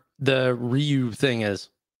the Ryu thing is.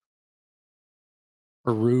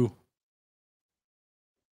 Or Rue.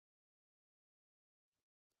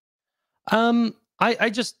 I'm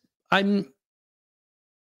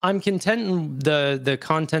content in the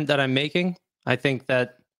content that I'm making. I think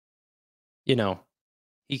that, you know,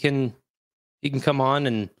 he can come on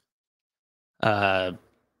and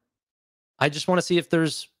I just want to see if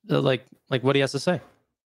there's like what he has to say.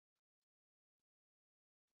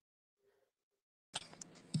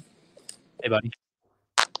 Hey, buddy.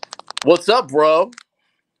 What's up, bro?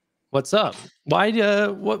 What's up? Why do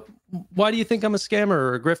you think I'm a scammer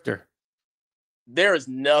or a grifter? There is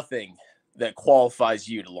nothing that qualifies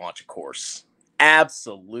you to launch a course.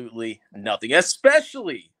 Absolutely nothing,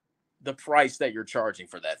 especially the price that you're charging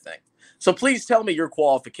for that thing. So please tell me your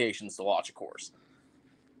qualifications to launch a course.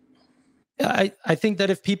 I think that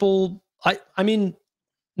if people, I mean,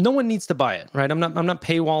 no one needs to buy it, right? I'm not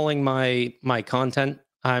paywalling my content.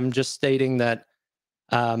 I'm just stating that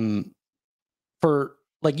for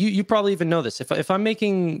like you probably even know this. If I'm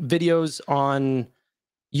making videos on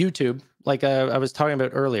YouTube, like I was talking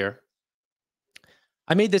about earlier,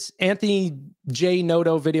 I made this Anthony J.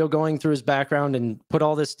 Noto video going through his background and put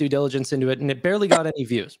all this due diligence into it, and it barely got any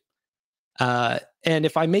views. And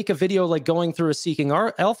if I make a video like going through a Seeking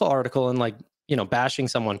Alpha article and like, you know, bashing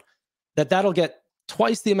someone, that'll get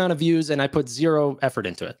twice the amount of views, and I put zero effort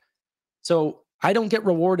into it. So I don't get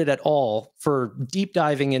rewarded at all for deep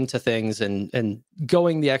diving into things and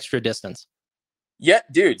going the extra distance. Yeah,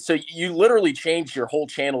 dude. So you literally changed your whole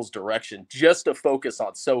channel's direction just to focus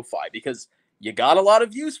on SoFi because you got a lot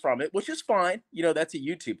of views from it, which is fine. You know, that's a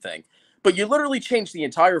YouTube thing. But you literally changed the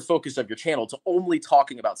entire focus of your channel to only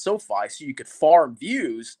talking about SoFi so you could farm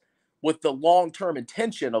views with the long-term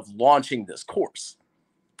intention of launching this course.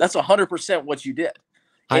 That's 100% what you did.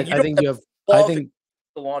 And you I don't think have you have. I qualifications think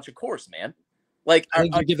to launch a course, man. Like, I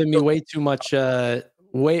think you're giving me way too much.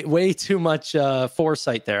 Way too much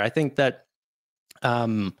foresight there. I think that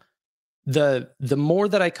um, the more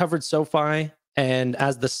that I covered SoFi, and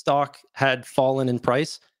as the stock had fallen in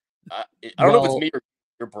price, I don't know if it's me or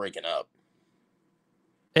you're breaking up.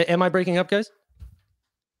 Am I breaking up, guys?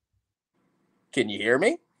 Can you hear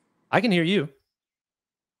me? I can hear you.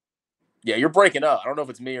 Yeah, you're breaking up. I don't know if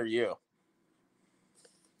it's me or you.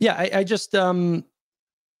 Yeah, I just I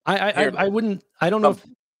wouldn't. I don't know.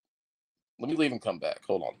 Let me leave and come back.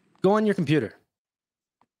 Hold on. Go on your computer.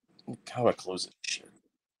 How do I close it? Shit.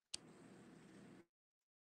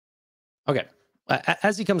 Okay.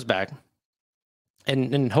 As he comes back,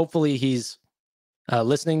 and hopefully he's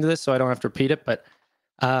listening to this, so I don't have to repeat it. But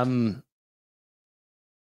I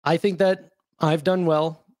think that I've done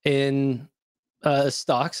well in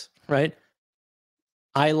stocks. Right.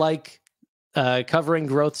 I like covering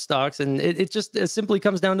growth stocks, and it simply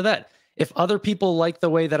comes down to that. If other people like the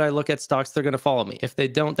way that I look at stocks, they're going to follow me. If they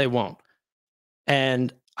don't, they won't.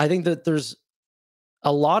 And I think that there's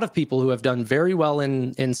a lot of people who have done very well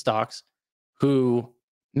in stocks who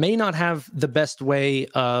may not have the best way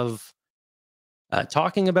of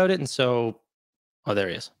talking about it. And so, oh, there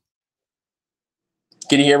he is.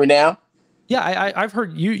 Can you hear me now? Yeah, I've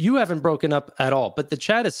heard you. You haven't broken up at all, but the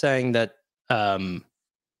chat is saying that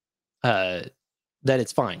that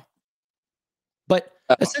it's fine. But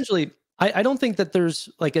essentially, I don't think that there's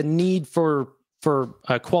like a need for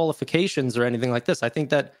qualifications or anything like this. I think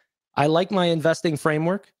that I like my investing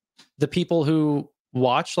framework. The people who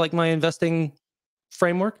watch like my investing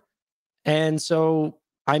framework, and so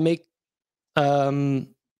I make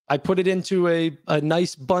I put it into a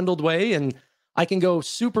nice bundled way, and I can go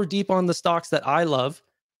super deep on the stocks that I love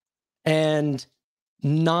and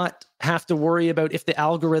not have to worry about if the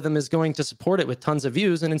algorithm is going to support it with tons of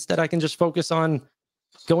views. And instead I can just focus on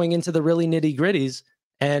going into the really nitty gritties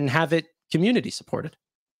and have it community supported.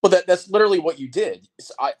 Well, that's literally what you did.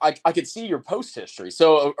 I could see your post history.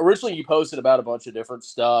 So originally you posted about a bunch of different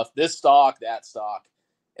stuff, this stock, that stock.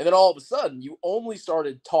 And then all of a sudden you only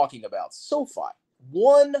started talking about SoFi,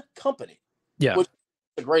 one company. Yeah. Which is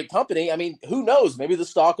a great company. I mean, who knows? Maybe the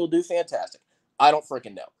stock will do fantastic. I don't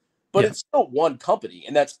freaking know. But it's still one company,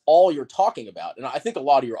 and that's all you're talking about. And I think a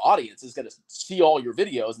lot of your audience is going to see all your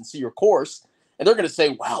videos and see your course, and they're going to say,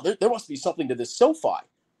 wow, there must be something to this SoFi.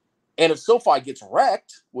 And if SoFi gets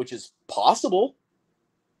wrecked, which is possible,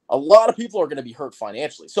 a lot of people are going to be hurt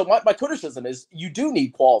financially. So my criticism is you do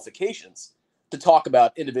need qualifications to talk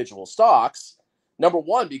about individual stocks. Number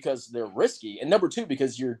one, because they're risky. And number two,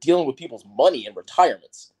 because you're dealing with people's money and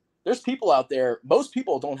retirements. There's people out there, most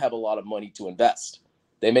people don't have a lot of money to invest.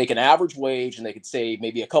 They make an average wage and they could save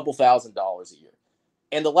maybe a couple $1,000s a year.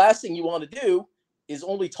 And the last thing you want to do is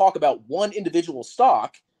only talk about one individual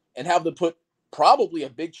stock and have them put probably a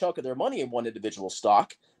big chunk of their money in one individual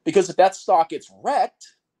stock. Because if that stock gets wrecked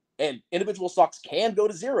and individual stocks can go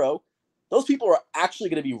to zero, those people are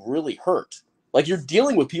actually going to be really hurt. Like, you're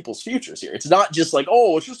dealing with people's futures here. It's not just like,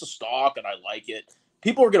 oh, it's just a stock and I like it.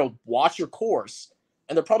 People are going to watch your course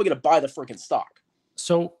and they're probably going to buy the freaking stock.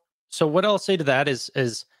 So what I'll say to that is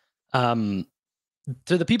to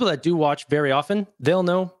the people that do watch very often, they'll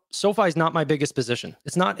know SoFi is not my biggest position.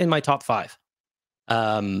 It's not in my top 5.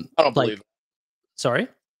 I don't believe it. Sorry?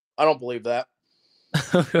 I don't believe that.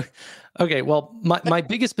 Okay, well, my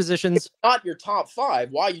biggest positions... It's not your top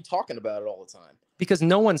 5. Why are you talking about it all the time? Because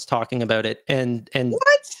no one's talking about it. And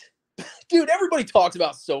what? Dude, everybody talks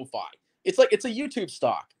about SoFi. It's like it's a YouTube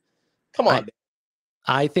stock. Come on.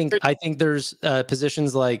 I think there's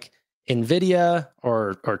positions like Nvidia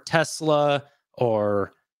or Tesla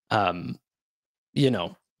or Shopify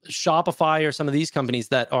or some of these companies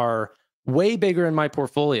that are way bigger in my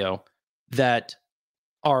portfolio that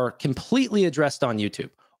are completely addressed on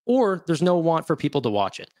YouTube, or there's no want for people to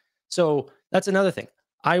watch it. So that's another thing.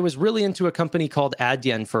 I was really into a company called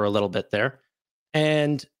Adyen for a little bit there,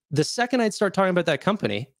 and the second I'd start talking about that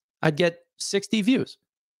company, I'd get 60 views.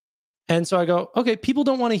 And so I go, okay, people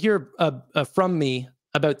don't want to hear from me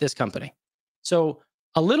about this company. So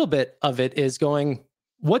a little bit of it is going,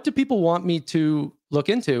 what do people want me to look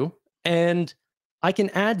into? And I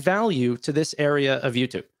can add value to this area of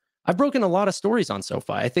YouTube. I've broken a lot of stories on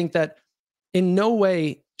SoFi. I think that in no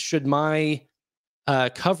way should my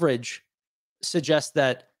coverage suggest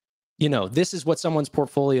that, you know, this is what someone's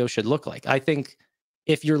portfolio should look like. I think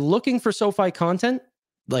if you're looking for SoFi content,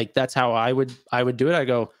 like that's how I would do it. I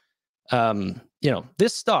go, you know,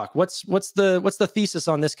 this stock, what's the thesis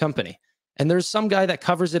on this company? And there's some guy that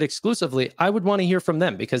covers it exclusively. I would want to hear from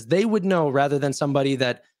them because they would know rather than somebody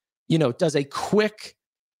that, you know, does a quick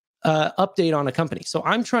update on a company. So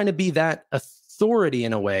I'm trying to be that authority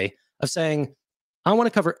in a way of saying, I want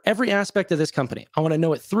to cover every aspect of this company. I want to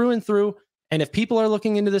know it through and through. And if people are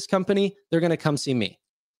looking into this company, they're going to come see me.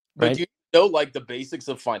 But Right? do you know like the basics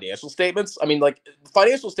of financial statements? I mean, like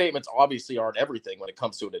financial statements obviously aren't everything when it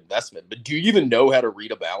comes to an investment, but do you even know how to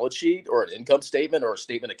read a balance sheet or an income statement or a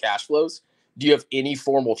statement of cash flows? Do you have any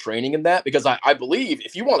formal training in that? Because I believe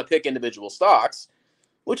if you want to pick individual stocks,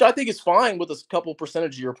 which I think is fine with a couple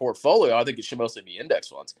percentage of your portfolio, I think it should mostly be index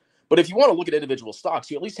funds. But if you want to look at individual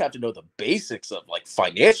stocks, you at least have to know the basics of like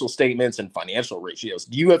financial statements and financial ratios.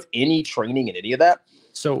 Do you have any training in any of that?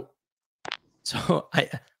 So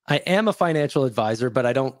I am a financial advisor, but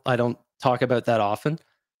I don't talk about that often.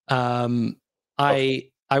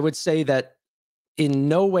 Okay. I would say that in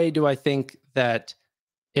no way do I think that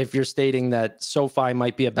if you're stating that SoFi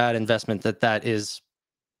might be a bad investment, that is,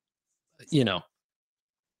 you know,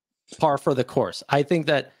 par for the course. I think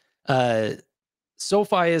that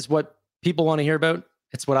SoFi is what people want to hear about.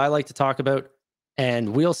 It's what I like to talk about,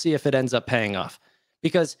 and we'll see if it ends up paying off.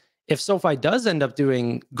 Because if SoFi does end up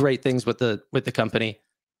doing great things with the company,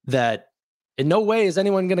 that in no way is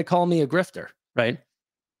anyone going to call me a grifter, right?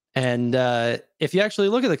 And if you actually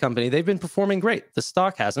look at the company, they've been performing great. The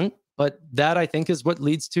stock hasn't, but that I think is what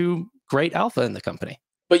leads to great alpha in the company.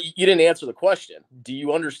 But you didn't answer the question. Do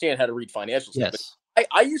you understand how to read financial statements? Yes.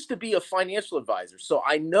 I used to be a financial advisor, so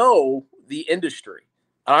I know the industry.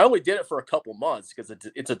 And I only did it for a couple months because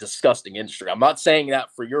it's a disgusting industry. I'm not saying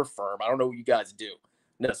that for your firm. I don't know what you guys do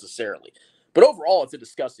necessarily. But overall, it's a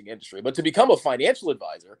disgusting industry. But to become a financial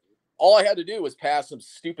advisor, all I had to do was pass some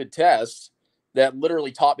stupid tests that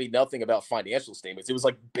literally taught me nothing about financial statements. It was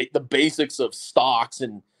like the basics of stocks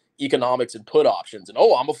and economics and put options. And,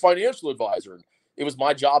 oh, I'm a financial advisor. And it was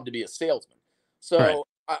my job to be a salesman. Right. So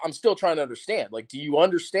I'm still trying to understand. Like, do you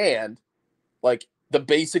understand, like, the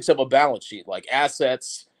basics of a balance sheet? Like,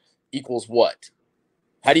 assets equals what?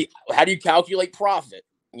 How do you calculate profit?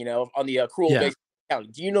 You know, on the accrual Yeah. based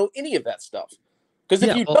accounting. Do you know any of that stuff? Because if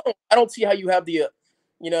Yeah. you Well, don't, I don't see how you have the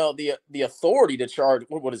the authority to charge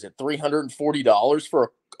what is it, $340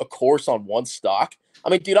 for a course on one stock. I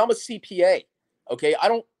mean, dude, I'm a CPA. Okay, I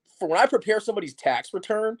don't, for when I prepare somebody's tax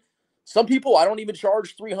return, some people I don't even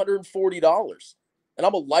charge $340, and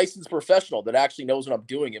I'm a licensed professional that actually knows what I'm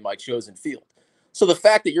doing in my chosen field. So the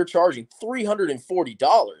fact that you're charging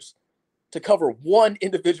 $340 to cover one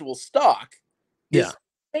individual stock yeah. is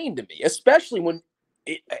insane to me, especially when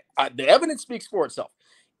the evidence speaks for itself.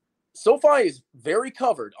 SoFi is very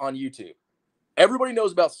covered on YouTube. Everybody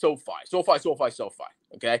knows about SoFi, SoFi, SoFi, SoFi.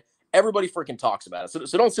 Okay, everybody freaking talks about it.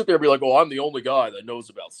 So don't sit there and be like, "Oh, I'm the only guy that knows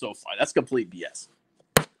about SoFi." That's complete BS.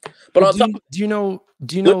 But Well, on top do you know at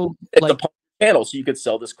the like, panel, so you could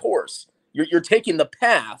sell this course. You're taking the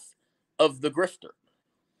path of the grifter.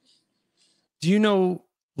 do you know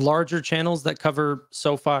larger channels that cover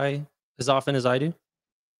SoFi as often as I do?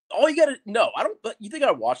 All you gotta know, I don't. But you think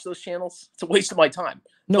I watch those channels? It's a waste of my time.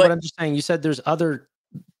 No, but But I'm just saying you said type there's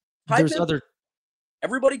in other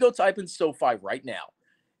everybody go type in SoFi right now,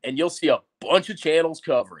 and you'll see a bunch of channels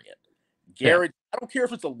covering it. yeah. Garrett, I don't care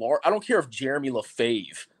if it's I don't care if Jeremy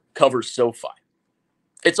LaFave covers SoFi.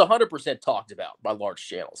 It's 100% talked about by large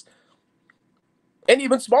channels and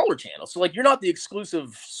even smaller channels. So, like, you're not the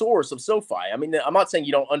exclusive source of SoFi. I mean, I'm not saying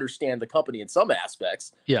you don't understand the company in some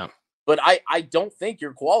aspects, Yeah. but I don't think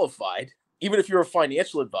you're qualified, even if you're a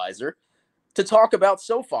financial advisor, to talk about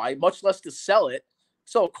SoFi, much less to sell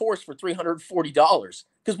a course for $340.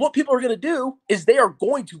 Because what people are going to do is they are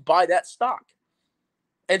going to buy that stock.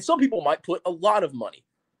 And some people might put a lot of money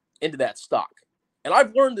into that stock. And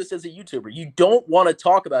I've learned this as a YouTuber. You don't want to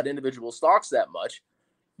talk about individual stocks that much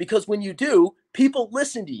because when you do, people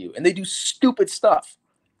listen to you and they do stupid stuff.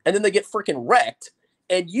 And then they get freaking wrecked.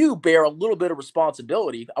 And you bear a little bit of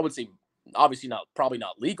responsibility. I would say, obviously, probably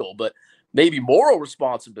not legal, but maybe moral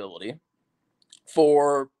responsibility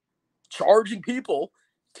for charging people,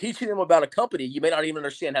 teaching them about a company you may not even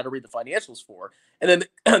understand how to read the financials for, and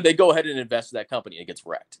then they go ahead and invest in that company and it gets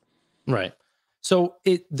wrecked. Right. So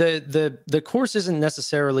the course isn't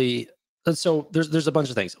necessarily, so there's a bunch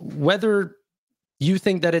of things. Whether you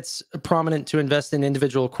think that it's prominent to invest in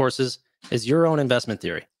individual courses is your own investment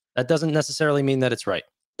theory. That doesn't necessarily mean that it's right.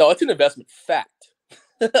 No, it's an investment fact.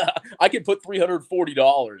 I can put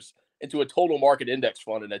 $340 into a total market index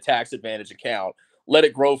fund in a tax advantage account, let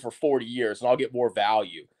it grow for 40 years, and I'll get more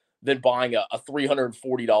value than buying a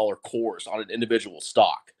 $340 course on an individual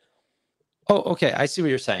stock. Oh, okay. I see what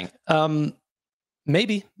you're saying.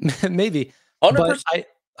 Maybe, maybe, but 100%.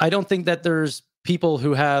 I don't think that there's people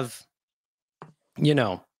who have, you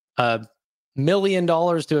know, $1 million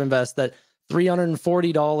to invest that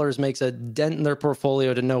 $340 makes a dent in their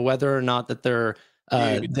portfolio to know whether or not that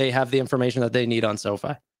they have the information that they need on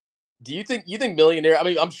SoFi. Do you think millionaire? I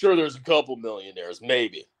mean, I'm sure there's a couple millionaires,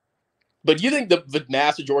 maybe, but you think the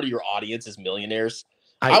mass majority of your audience is millionaires?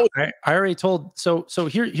 I already told. So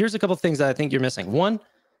here's a couple of things that I think you're missing. One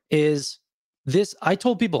is this. I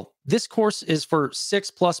told people this course is for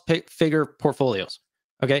 6+ figure portfolios.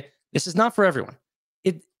 Okay, this is not for everyone.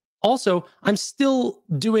 It also, I'm still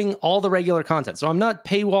doing all the regular content, so I'm not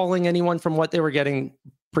paywalling anyone from what they were getting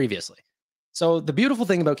previously. So the beautiful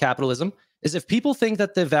thing about capitalism is if people think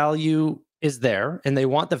that the value is there and they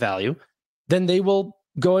want the value, then they will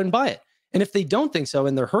go and buy it. And if they don't think so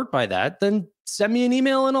and they're hurt by that, then send me an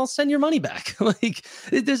email and I'll send your money back.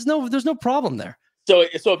 There's no problem there. So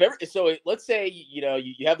let's say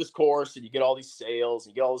you have this course and you get all these sales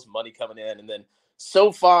and you get all this money coming in, and then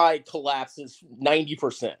SoFi collapses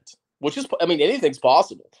 90%, which is, I mean, anything's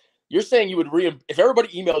possible. You're saying you would if everybody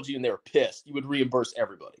emailed you and they were pissed, you would reimburse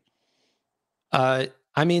everybody. I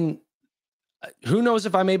mean, who knows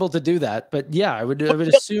if I'm able to do that, but yeah, I would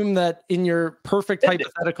assume that in your perfect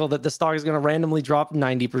hypothetical that the stock is going to randomly drop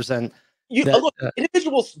 90%. Look,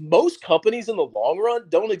 individuals, most companies in the long run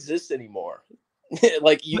don't exist anymore.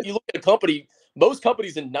 Like you look at a company, most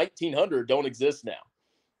companies in 1900 don't exist now.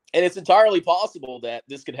 And it's entirely possible that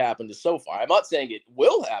this could happen to SoFi. I'm not saying it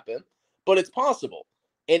will happen, but it's possible.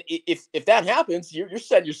 And if that happens, you're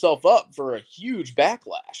setting yourself up for a huge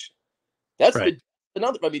backlash. That's right.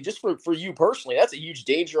 Another. I mean, just for you personally, that's a huge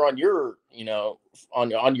danger on your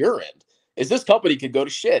on your end. Is this company could go to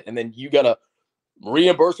shit, and then you gotta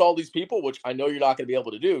reimburse all these people, which I know you're not going to be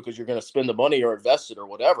able to do because you're going to spend the money or invest it or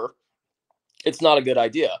whatever. It's not a good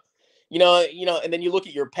idea, And then you look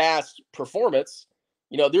at your past performance.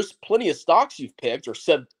 There's plenty of stocks you've picked or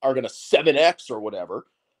said are going to 7x or whatever,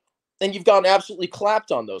 and you've gotten absolutely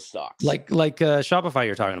clapped on those stocks. Like Shopify,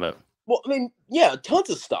 you're talking about. Well, I mean, yeah, tons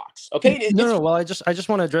of stocks. Okay. No. Well, I just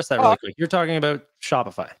want to address that really quick. You're talking about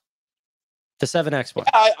Shopify, the 7x one.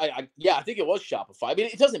 I think it was Shopify. I mean,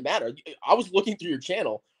 it doesn't matter. I was looking through your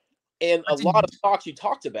channel, and a lot of stocks you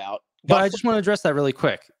talked about. But I just want to address that really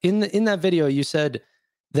quick. In that video, you said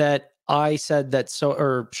that I said that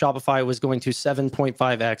Shopify was going to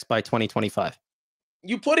 7.5x by 2025.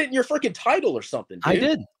 You put it in your freaking title or something,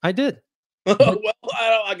 dude. I did. Well,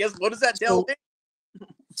 I guess what does that tell me?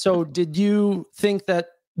 So did you think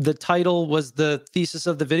that the title was the thesis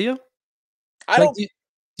of the video? Do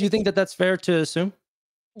you think that that's fair to assume?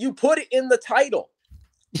 You put it in the title.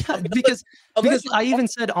 Yeah, because I even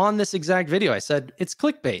said on this exact video, I said, it's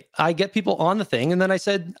clickbait. I get people on the thing. And then I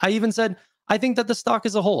even said, I think that the stock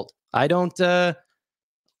is a hold. I don't,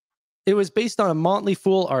 it was based on a Motley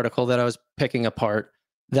Fool article that I was picking apart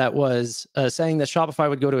that was saying that Shopify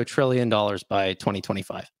would go to $1 trillion by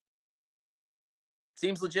 2025.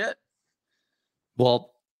 Seems legit.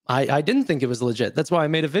 Well, I didn't think it was legit. That's why I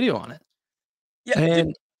made a video on it. Yeah.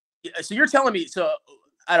 And so you're telling me, so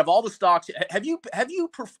out of all the stocks, have you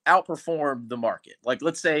outperformed the market? Like,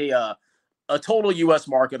 let's say a total U.S.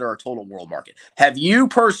 market or a total world market. Have you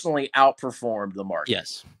personally outperformed the market?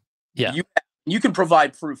 Yes. Yeah. You can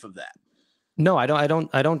provide proof of that. No, I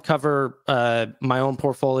don't cover my own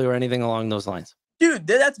portfolio or anything along those lines. Dude,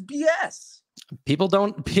 that's BS. People,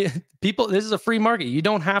 this is a free market. You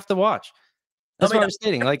don't have to watch. That's what I'm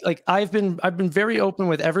stating. Like I've been very open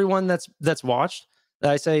with everyone that's watched.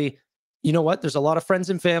 That I say, you know what? There's a lot of friends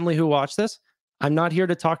and family who watch this. I'm not here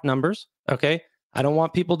to talk numbers. Okay. I don't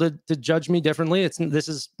want people to judge me differently. This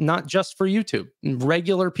is not just for YouTube.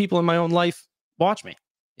 Regular people in my own life watch me,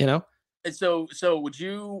 And so would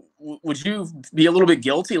you be a little bit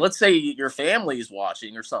guilty? Let's say your family is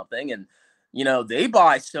watching or something, and they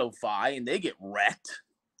buy SoFi and they get wrecked.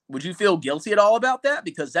 Would you feel guilty at all about that?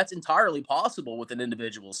 Because that's entirely possible with an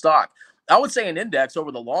individual stock. I would say an index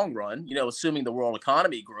over the long run, assuming the world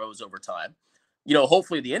economy grows over time,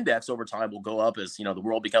 hopefully the index over time will go up as, the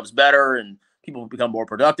world becomes better and people become more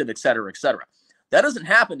productive, et cetera, et cetera. That doesn't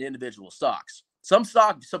happen to individual stocks.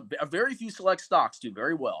 A very few select stocks do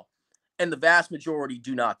very well, and the vast majority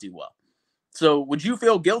do not do well. So would you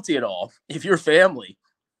feel guilty at all if your family,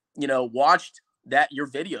 watched your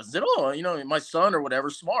videos and said, oh, my son or whatever,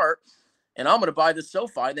 smart, and I'm going to buy this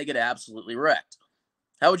SoFi, and they get absolutely wrecked?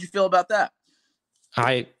 How would you feel about that?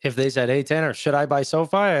 If they said, "Hey Tanner, should I buy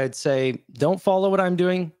SoFi?" I'd say, "Don't follow what I'm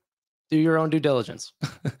doing. Do your own due diligence."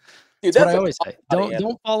 Dude, That's what that's I a always say.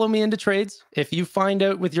 Don't follow me into trades. If you find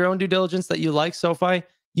out with your own due diligence that you like SoFi,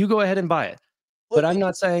 you go ahead and buy it. But look. I'm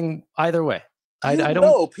not saying either way. I You don't.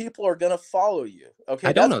 know people are gonna follow you. Okay,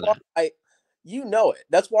 I don't that's know why that. you know it.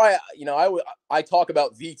 That's why I talk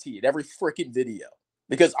about VT in every freaking video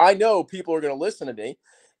because I know people are gonna listen to me,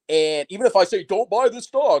 and even if I say don't buy this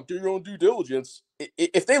stock, do your own due diligence.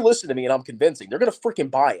 If they listen to me and I'm convincing, they're gonna freaking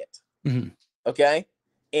buy it. Mhm. Okay,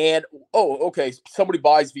 and oh, okay, somebody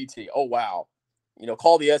buys VT. Oh wow,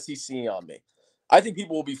 call the SEC on me. I think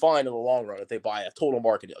people will be fine in the long run if they buy a total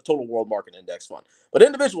world market index fund. But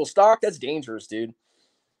individual stock, that's dangerous, dude.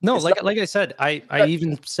 No, It's not. like I said, I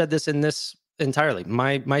even said this in this entirely.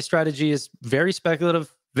 My strategy is very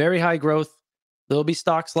speculative, very high growth. There'll be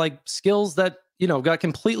stocks like Skills that, got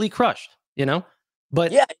completely crushed,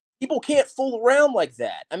 but Yeah, people can't fool around like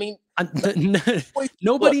that. I mean, look,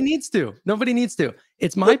 nobody needs to. Nobody needs to.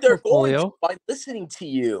 It's my but they're going to portfolio. by listening to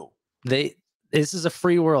you. This is a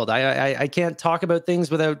free world. I can't talk about things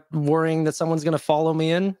without worrying that someone's going to follow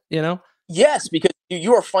me in. Yes, because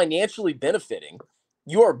you are financially benefiting.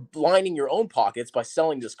 You are lining your own pockets by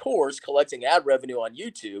selling this course, collecting ad revenue on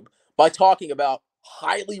YouTube, by talking about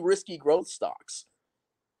highly risky growth stocks,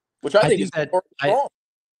 which I I think is think that wrong.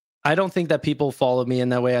 I don't think that people follow me in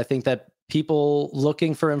that way. I think that people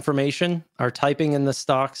looking for information are typing in the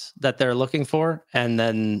stocks that they're looking for, and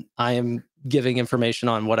then I am giving information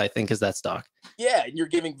on what I think is that stock. Yeah, and you're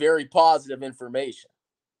giving very positive information.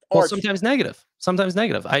 Well, Aren't you? sometimes negative. Sometimes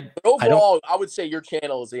negative. But I don't. overall, I would say your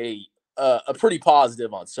channel is a pretty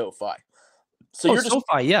positive on SoFi. So Oh, you're just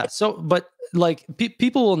SoFi, yeah. So, but like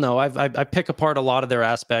people will know, I pick apart a lot of their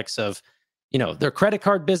aspects of, their credit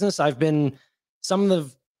card business. I've been some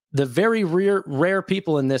of the very rare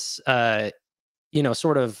people in this,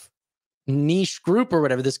 sort of niche group or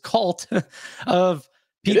whatever, this cult of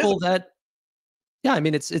people that, yeah, I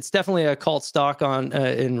mean, it's definitely a cult stock on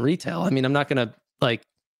in retail. I mean, I'm not gonna like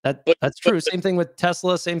that. That's but true. Same thing with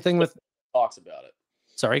Tesla. Same thing with. talks about it.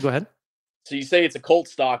 Sorry, go ahead. So you say it's a cult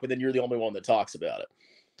stock, but then you're the only one that talks about it.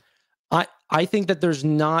 I think that there's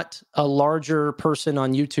not a larger person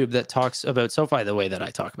on YouTube that talks about SoFi the way that I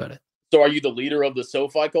talk about it. So are you the leader of the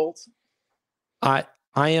SoFi cults? I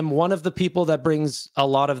am one of the people that brings a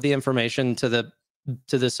lot of the information to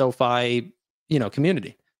the SoFi,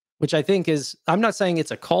 community, which I think is, I'm not saying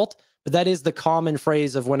it's a cult, but that is the common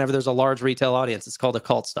phrase of whenever there's a large retail audience, it's called a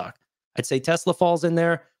cult stock. I'd say Tesla falls in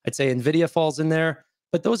there. I'd say Nvidia falls in there,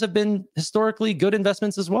 but those have been historically good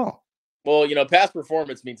investments as well. Well, past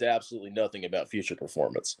performance means absolutely nothing about future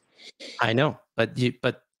performance. I know, but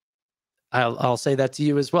I'll say that to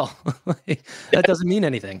you as well. That doesn't mean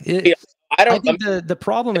anything. I think the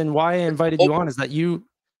problem and why I invited you on is that you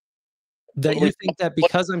think that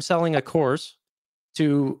because I'm selling a course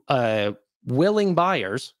to willing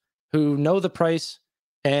buyers who know the price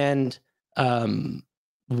and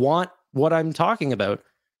want what I'm talking about,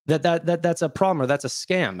 that's a problem or that's a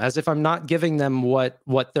scam, as if I'm not giving them what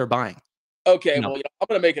they're buying. Okay, well, I'm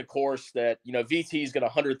going to make a course that, VT is going to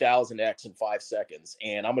 100,000x in 5 seconds,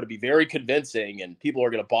 and I'm going to be very convincing, and people are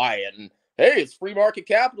going to buy it. And hey, it's free market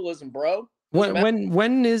capitalism, bro. When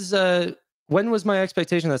was my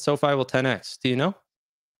expectation that SoFi will 10x? Do you know?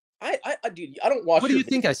 Dude, I don't watch. What do you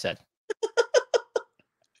think I said?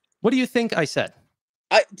 What do you think I said?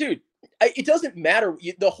 It doesn't matter.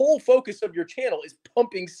 The whole focus of your channel is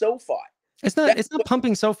pumping SoFi. It's not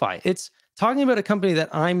pumping SoFi. It's talking about a company that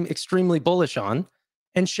I'm extremely bullish on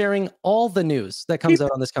and sharing all the news that comes out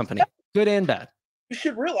on this company, good and bad. You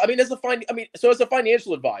should really. I mean, as a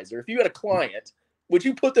financial advisor, if you had a client, would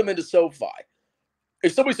you put them into SoFi?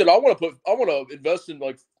 If somebody said, I want to invest in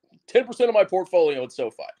like 10% of my portfolio in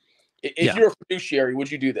SoFi, if you're a fiduciary, would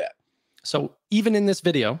you do that? So even in this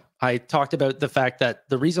video, I talked about the fact that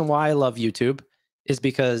the reason why I love YouTube is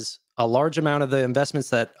because a large amount of the investments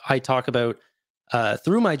that I talk about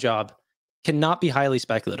through my job cannot be highly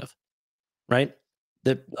speculative, right?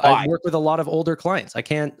 I work with a lot of older clients. I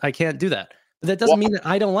can't do that. But that doesn't mean that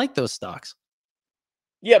I don't like those stocks.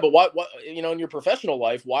 Yeah, but what in your professional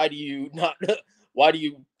life, why do you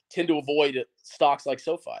tend to avoid stocks like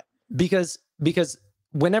SoFi? Because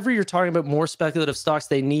whenever you're talking about more speculative stocks,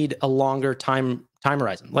 they need a longer time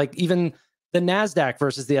horizon. Like even the NASDAQ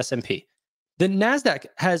versus the S&P. The NASDAQ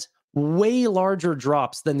has way larger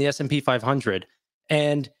drops than the S&P 500.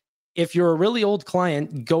 And if you're a really old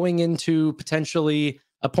client going into potentially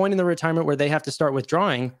a point in the retirement where they have to start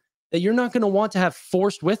withdrawing, that you're not going to want to have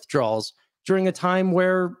forced withdrawals during a time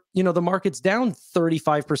where, the market's down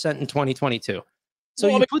 35% in 2022. So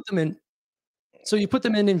Well, I you mean, put them in so you put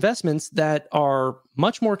them in investments that are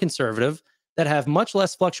much more conservative, that have much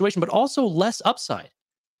less fluctuation, but also less upside.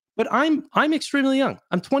 But I'm extremely young.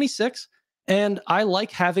 I'm 26 and I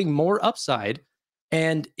like having more upside.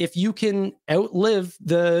 And if you can outlive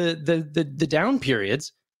the down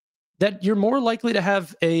periods, that you're more likely to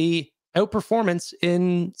have a outperformance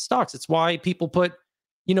in stocks. It's why people put,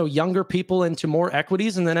 younger people into more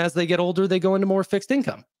equities, and then as they get older, they go into more fixed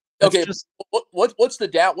income. That's okay, just what's the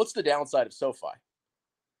downside of SoFi?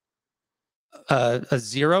 a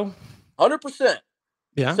zero. 100%.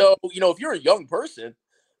 Yeah. So, if you're a young person,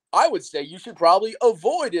 I would say you should probably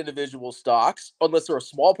avoid individual stocks unless they're a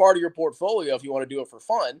small part of your portfolio if you want to do it for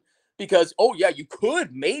fun. Because, oh, yeah, you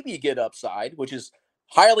could maybe get upside, which is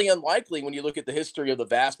highly unlikely when you look at the history of the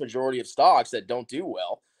vast majority of stocks that don't do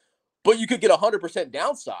well. But you could get 100%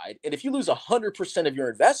 downside. And if you lose 100% of your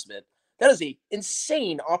investment, that is a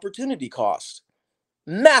insane opportunity cost,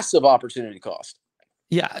 massive opportunity cost.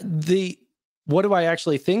 Yeah. What do I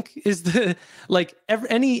actually think is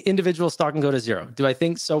any individual stock can go to zero? Do I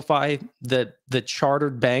think SoFi, the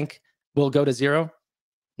chartered bank, will go to zero?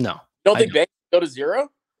 No, Don't I think don't. banks go to zero?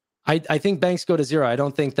 I think banks go to zero. I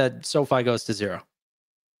don't think that SoFi goes to zero.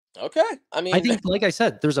 Okay. I I mean, think, like I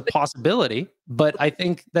said, there's a possibility, but I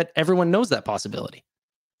think that everyone knows that possibility.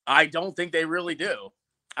 I don't think they really do.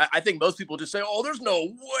 I think most people just say, "Oh, there's no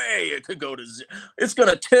way it could go to it's going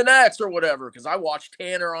to 10x or whatever." Because I watch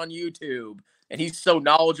Tanner on YouTube and he's so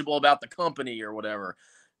knowledgeable about the company or whatever.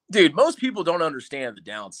 Dude, most people don't understand the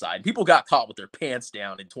downside. People got caught with their pants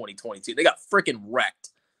down in 2022. They got freaking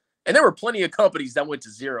wrecked. And there were plenty of companies that went to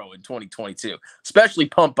zero in 2022, especially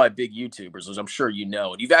pumped by big YouTubers, which I'm sure you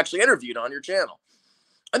know, and you've actually interviewed on your channel.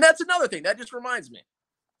 And that's another thing that just reminds me.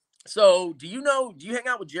 So, do you hang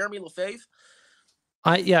out with Jeremy Lefebvre?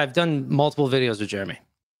 Yeah, I've done multiple videos with Jeremy.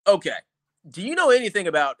 Okay. Do you know anything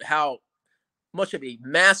about how much of a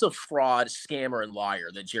massive fraud, scammer, and liar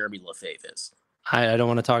that Jeremy Lefebvre is? I don't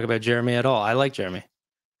want to talk about Jeremy at all. I like Jeremy.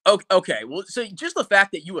 Okay. Well, so just the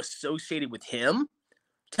fact that you associated with him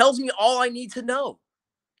tells me all I need to know.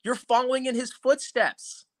 You're following in his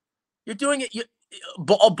footsteps. You're doing it.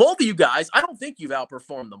 Both of you guys, I don't think you've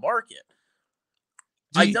outperformed the market.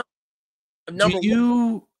 Do you, number do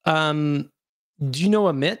you do you know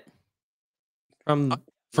Amit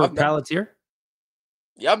for Palantir?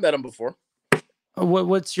 Yeah, I've met him before.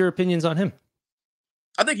 What's your opinions on him?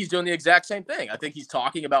 I think he's doing the exact same thing. I think he's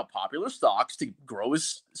talking about popular stocks to grow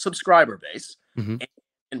his subscriber base and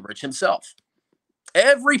enrich himself.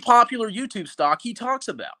 Every popular YouTube stock he talks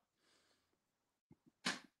about.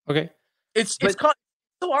 Okay. It's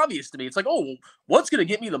so obvious to me. It's like, oh, what's going to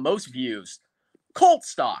get me the most views? Colt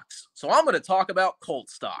stocks. So I'm going to talk about Colt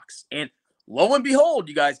stocks. And lo and behold,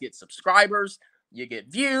 you guys get subscribers, you get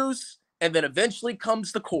views, and then eventually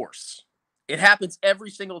comes the course. It happens every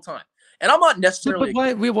single time. And I'm not necessarily.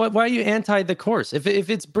 But why are you anti the course? If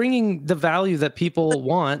it's bringing the value that people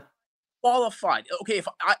want. Qualified. Okay, if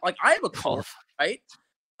I have a course, right?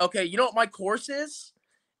 Okay, you know what my course is?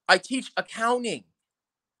 I teach accounting.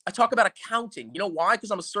 I talk about accounting. You know why?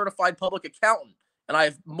 Because I'm a certified public accountant and I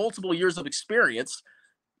have multiple years of experience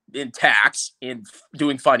in tax, in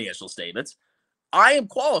doing financial statements. I am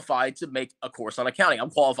qualified to make a course on accounting. I'm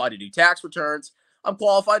qualified to do tax returns. I'm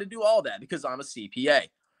qualified to do all that because I'm a CPA.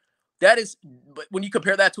 But when you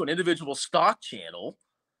compare that to an individual stock channel,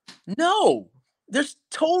 no, they're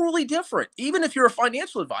totally different. Even if you're a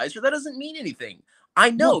financial advisor, that doesn't mean anything. I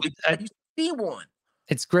know because I used to be one.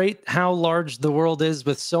 It's great how large the world is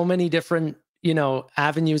with so many different,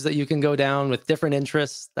 avenues that you can go down with different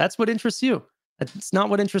interests. That's what interests you. It's not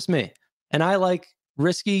what interests me. And I like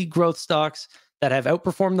risky growth stocks that have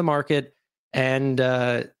outperformed the market, and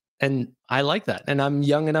I like that. And I'm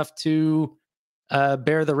young enough to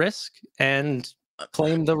bear the risk and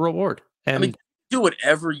claim the reward. And I mean, do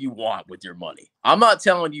whatever you want with your money. I'm not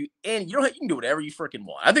telling you, and you can do whatever you freaking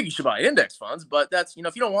want. I think you should buy index funds, but that's,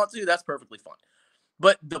 if you don't want to, that's perfectly fine.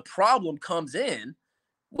 But the problem comes in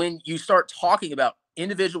when you start talking about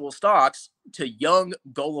individual stocks to young,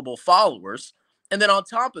 gullible followers. And then on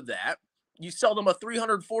top of that, you sell them a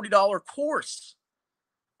 $340 course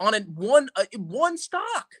on one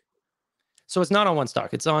stock. So it's not on one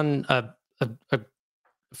stock. It's on a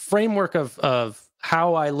framework of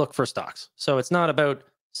how I look for stocks. So it's not about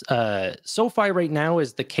SoFi right now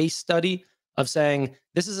is the case study of saying,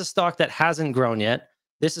 this is a stock that hasn't grown yet.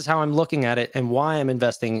 This is how I'm looking at it and why I'm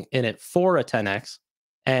investing in it for a 10x.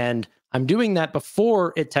 And I'm doing that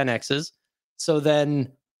before it 10x's. So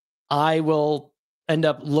then I will end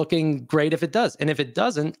up looking great if it does. And if it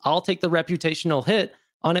doesn't, I'll take the reputational hit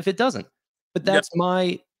on if it doesn't. But that's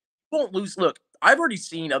you won't lose. Look, I've already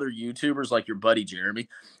seen other YouTubers like your buddy Jeremy.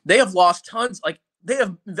 They have lost tons. Like they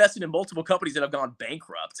have invested in multiple companies that have gone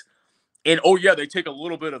bankrupt. And oh yeah, they take a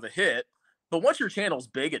little bit of a hit, but once your channel's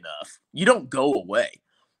big enough, you don't go away.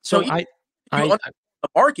 So So even if you I the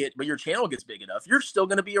market, but your channel gets big enough, you're still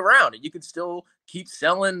going to be around, and you can still keep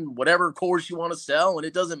selling whatever cores you want to sell, and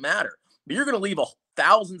it doesn't matter. But you're going to leave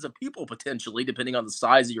thousands of people potentially, depending on the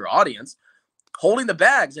size of your audience, holding the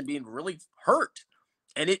bags and being really hurt.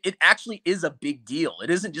 And it actually is a big deal. It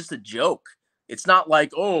isn't just a joke. It's not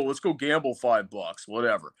like, oh, let's go gamble $5,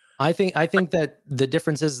 whatever. I think that the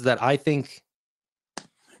difference is that I think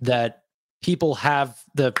that people have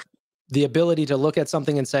the ability to look at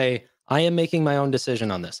something and say, I am making my own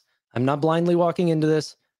decision on this. I'm not blindly walking into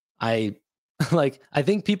this. I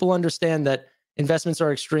think people understand that investments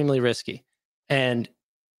are extremely risky. And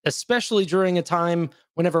especially during a time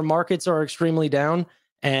whenever markets are extremely down,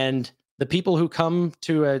 and the people who come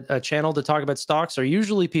to a channel to talk about stocks are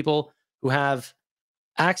usually people who have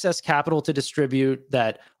access capital to distribute,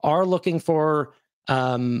 that are looking for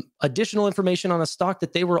additional information on a stock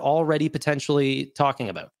that they were already potentially talking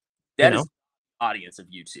about. That is the audience of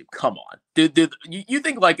YouTube. Come on. Dude, you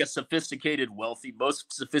think like most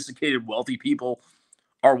sophisticated wealthy people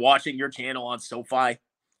are watching your channel on SoFi?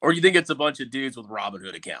 Or you think it's a bunch of dudes with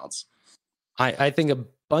Robinhood accounts? I think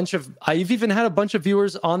I've even had a bunch of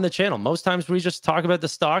viewers on the channel. Most times we just talk about the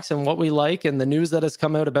stocks and what we like and the news that has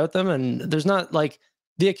come out about them. And there's not like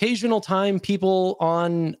the occasional time people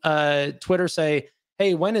on Twitter say,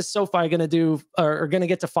 hey, when is SoFi going to do or going to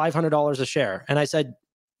get to $500 a share? And I said,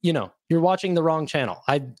 you're watching the wrong channel.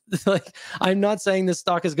 I'm not saying this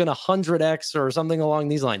stock is going to 100x or something along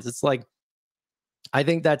these lines. It's like, I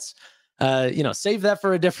think that's, save that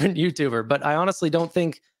for a different YouTuber. But I honestly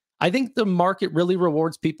I think the market really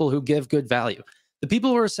rewards people who give good value. The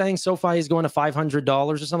people who are saying SoFi is going to $500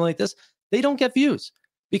 or something like this, they don't get views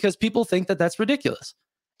because people think that that's ridiculous.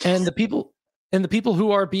 And the people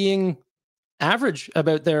who are being average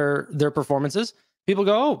about their performances, people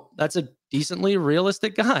go, oh, that's a decently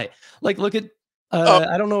realistic guy. Like, look at,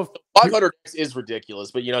 I don't know if 500x is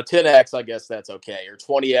ridiculous, but 10x, I guess that's okay, or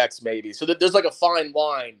 20x maybe. So there's like a fine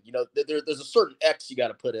line. There's a certain x you got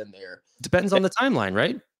to put in there. Depends on the timeline,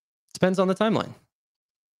 right? Depends on the timeline.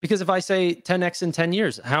 Because if I say 10x in 10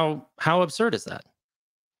 years, how absurd is that?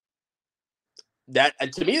 That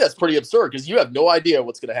to me, that's pretty absurd because you have no idea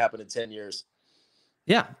what's going to happen in 10 years.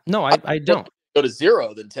 Yeah, no, I don't. Go to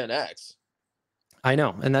 0 than 10x. I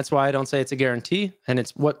know. And that's why I don't say it's a guarantee. And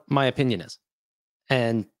it's what my opinion is.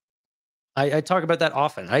 And I talk about that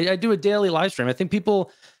often. I do a daily live stream. I think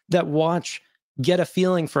people that watch get a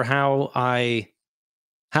feeling for how I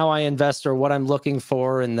invest or what I'm looking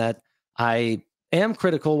for, and that I am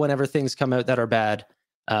critical whenever things come out that are bad.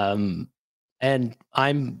 And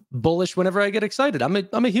I'm bullish whenever I get excited. I'm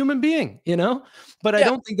a human being, but I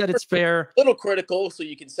don't think that it's fair. A little critical, so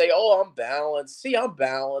you can say, "Oh, I'm balanced." See, I'm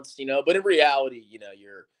balanced, But in reality,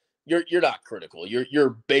 you're not critical. You're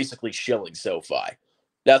basically shilling SoFi.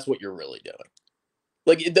 That's what you're really doing.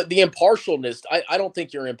 Like the impartialness, I don't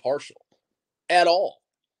think you're impartial at all.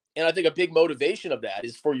 And I think a big motivation of that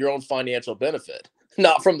is for your own financial benefit,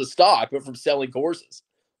 not from the stock, but from selling courses.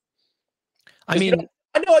 I mean,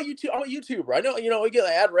 I know I'm a YouTuber. I know, we get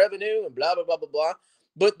ad revenue and blah, blah, blah, blah, blah.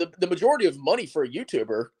 But the majority of money for a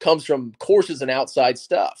YouTuber comes from courses and outside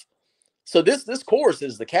stuff. So this course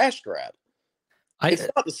is the cash grab. It's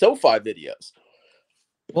not the SoFi videos.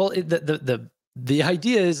 Well, the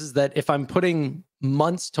idea is that if I'm putting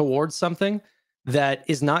months towards something that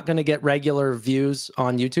is not going to get regular views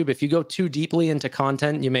on YouTube, if you go too deeply into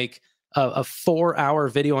content, you make a 4-hour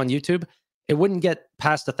video on YouTube, it wouldn't get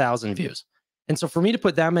past 1,000 views. And so for me to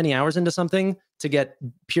put that many hours into something to get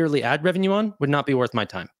purely ad revenue on would not be worth my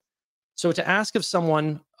time. So to ask of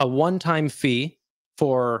someone a one-time fee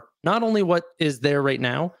for not only what is there right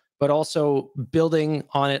now, but also building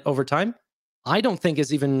on it over time, I don't think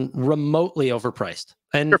is even remotely overpriced.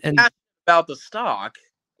 And you're passionate about the stock,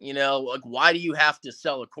 like why do you have to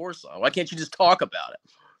sell a course on? Why can't you just talk about it?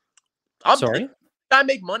 I'm sorry. I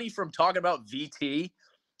make money from talking about VT.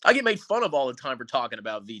 I get made fun of all the time for talking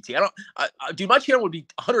about VT. Dude, my channel would be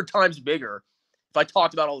 100 times bigger if I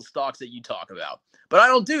talked about all the stocks that you talk about. But I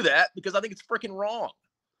don't do that because I think it's freaking wrong.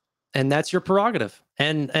 And that's your prerogative.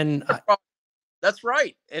 And that's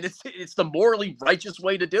right. And it's the morally righteous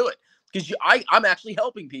way to do it because I'm actually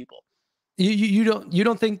helping people. You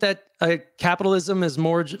don't think that capitalism is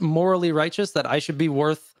more morally righteous, that I should be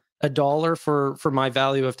worth $1 for my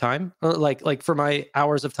value of time, or like for my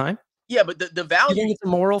hours of time? Yeah, but the value. You think it's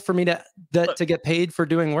immoral for me to get paid for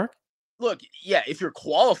doing work? look, yeah, if you're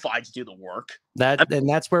qualified to do the work, And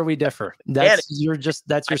that's where we differ. That's your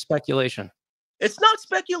speculation. It's not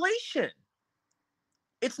speculation.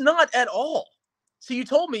 It's not at all. So you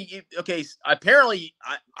told me, okay, apparently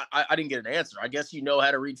I didn't get an answer. I guess you know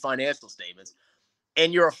how to read financial statements,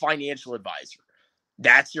 and you're a financial advisor.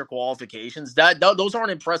 That's your qualifications. Those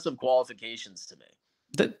aren't impressive qualifications to me.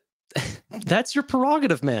 That's your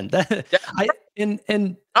prerogative, man. And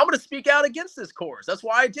I'm going to speak out against this course. That's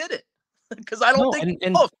why I did it, because I don't think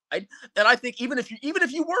you're qualified. And I think even if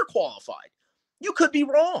you were qualified, you could be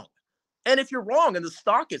wrong. And if you're wrong and the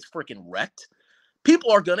stock is freaking wrecked,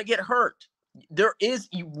 people are going to get hurt.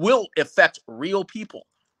 You will affect real people.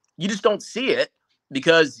 You just don't see it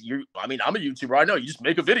because I'm a YouTuber. I know you just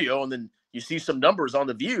make a video and then you see some numbers on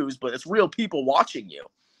the views, but it's real people watching you.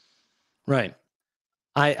 Right.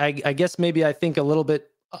 I guess maybe I think a little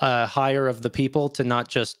bit higher of the people to not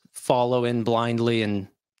just follow in blindly and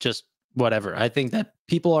just whatever. I think that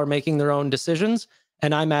people are making their own decisions,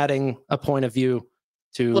 and I'm adding a point of view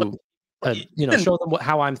to show them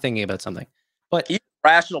how I'm thinking about something. But even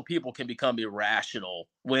rational people can become irrational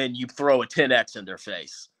when you throw a 10x in their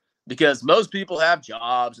face, because most people have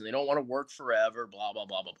jobs and they don't want to work forever, blah, blah,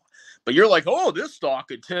 blah, blah, blah. But you're like, oh, this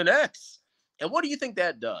stock at 10x. And what do you think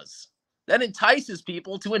that does? That entices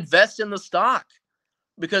people to invest in the stock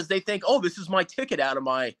because they think, oh, this is my ticket out of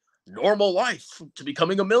my normal life to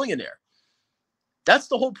becoming a millionaire. That's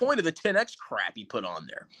the whole point of the 10x crap you put on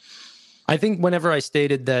there. I think whenever I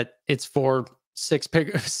stated that it's for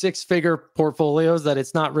six-figure portfolios, that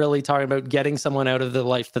it's not really talking about getting someone out of the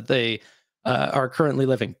life that they are currently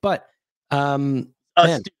living. But man,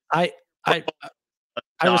 I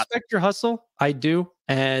respect your hustle. I do.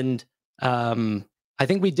 And I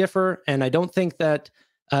think we differ. And I don't think that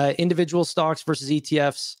individual stocks versus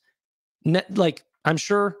ETFs, I'm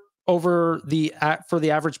sure for the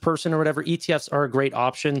average person or whatever, ETFs are a great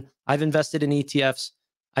option. I've invested in ETFs.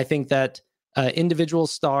 I think that individual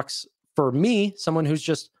stocks, for me, someone who's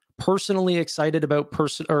just personally excited about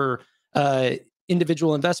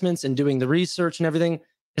individual investments and doing the research and everything,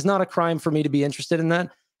 is not a crime for me to be interested in that.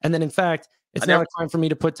 And then, in fact, it's not a crime for me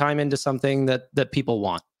to put time into something that people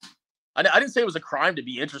want. I didn't say it was a crime to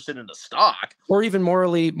be interested in the stock, or even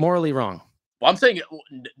morally wrong. Well, I'm saying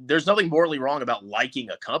there's nothing morally wrong about liking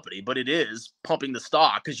a company, but it is pumping the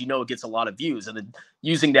stock because it gets a lot of views, and then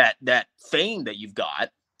using that fame that you've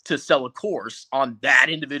got to sell a course on that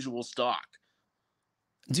individual stock.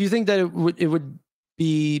 Do you think that it would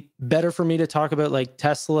be better for me to talk about like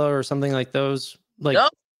Tesla or something like those? Like, no,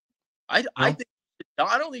 I don't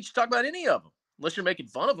think you should talk about any of them unless you're making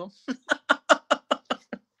fun of them.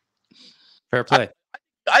 Fair play.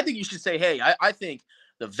 I think you should say, hey, I think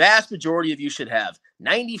the vast majority of you should have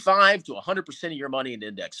 95 to 100% of your money in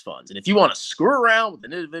index funds. And if you want to screw around with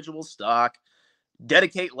an individual stock,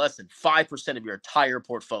 dedicate less than 5% of your entire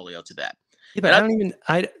portfolio to that. Yeah,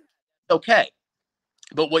 but okay.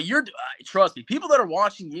 But what trust me, people that are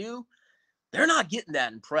watching you, they're not getting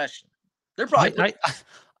that impression. They're probably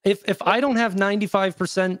if I don't have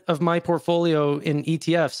 95% of my portfolio in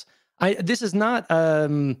ETFs, this is not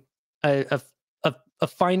a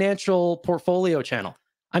financial portfolio channel.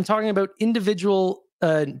 I'm talking about individual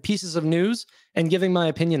pieces of news and giving my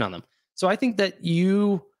opinion on them. So I think that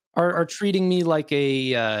you are treating me like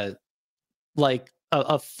a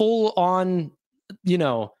full on,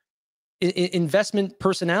 investment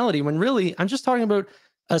personality, when really I'm just talking about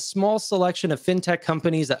a small selection of fintech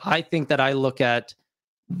companies that I think that I look at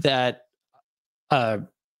that,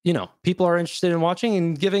 people are interested in watching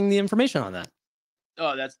and giving the information on that.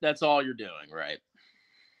 Oh, that's all you're doing, right?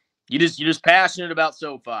 You're just passionate about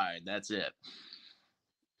SoFi, and that's it.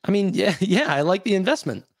 I mean, yeah, I like the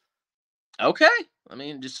investment. Okay. I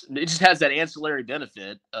mean, it just has that ancillary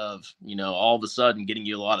benefit of, all of a sudden getting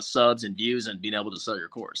you a lot of subs and views and being able to sell your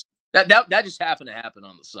course. That just happened to happen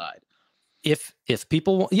on the side. If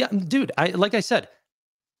people, yeah, dude, like I said,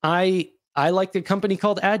 I like the company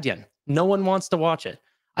called Adyen. No one wants to watch it.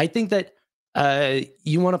 I think that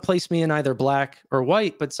you want to place me in either black or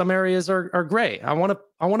white, but some areas are gray. I want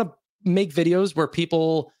to make videos where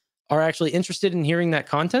people are actually interested in hearing that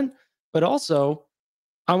content, but also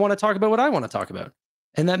I want to talk about what I want to talk about.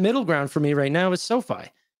 And that middle ground for me right now is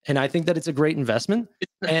SoFi. And I think that it's a great investment.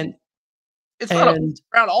 And it's not a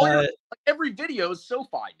ground. Every video is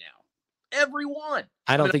SoFi now. Everyone.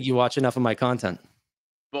 I don't think you watch enough of my content.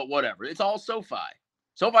 But whatever. It's all SoFi.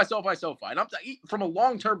 SoFi. And I'm from a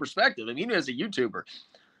long-term perspective, I mean, even as a YouTuber,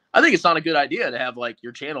 I think it's not a good idea to have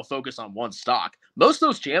your channel focus on one stock. Most of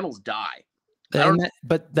those channels die.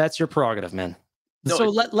 But that's your prerogative, man. No, so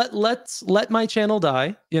let's let my channel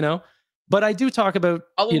die, But I do talk about,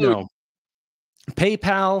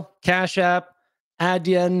 PayPal, Cash App,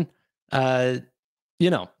 Adyen,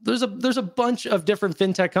 there's a bunch of different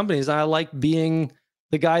fintech companies. I like being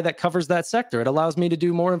the guy that covers that sector. It allows me to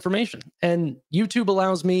do more information, and YouTube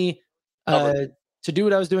allows me to do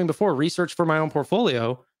what I was doing before: research for my own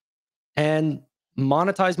portfolio and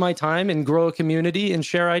monetize my time and grow a community and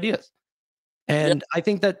share ideas. And I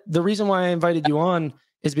think that the reason why I invited you on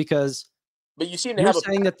is because but you seem to you're have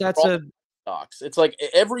saying that that's a stocks. It's like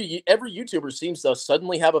every YouTuber seems to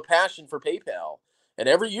suddenly have a passion for PayPal, and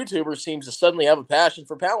every YouTuber seems to suddenly have a passion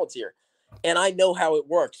for Palantir. And I know how it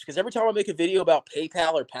works because every time I make a video about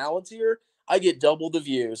PayPal or Palantir, I get double the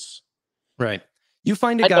views. right. You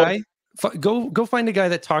find a guy, go find a guy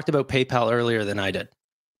that talked about PayPal earlier than I did.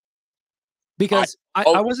 Because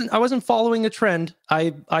I wasn't following a trend.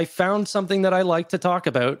 I found something that I like to talk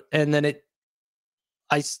about, and then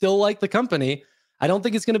I still like the company. I don't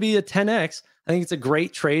think it's going to be a 10x. I think it's a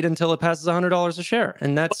great trade until it passes $100 a share,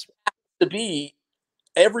 and that's to be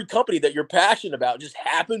every company that you're passionate about just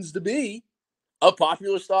happens to be a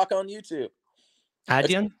popular stock on YouTube.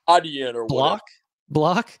 Adyen or Block.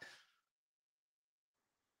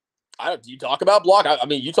 Do you talk about Block? I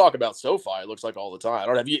mean, you talk about SoFi. It looks like all the time. I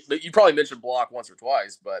don't have you. But you probably mentioned Block once or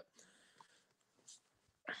twice. But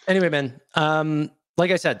anyway, man.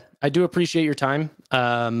 Like I said, I do appreciate your time.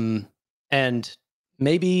 And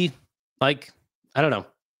maybe I don't know,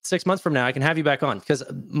 6 months from now, I can have you back on, because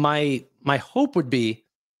my hope would be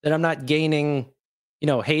that I'm not gaining,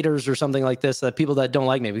 haters or something like this, that people that don't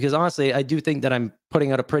like me, because honestly, I do think that I'm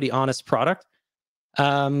putting out a pretty honest product.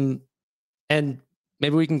 And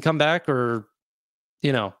maybe we can come back, or,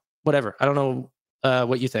 whatever. I don't know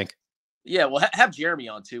what you think. Yeah, well, have Jeremy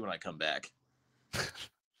on too when I come back.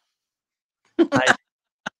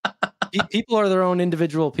 People are their own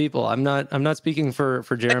individual people. I'm not speaking for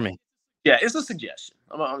Jeremy. Yeah, it's a suggestion.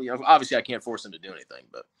 Obviously, I can't force him to do anything,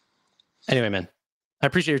 but anyway, man, I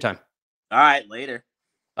appreciate your time. All right, later.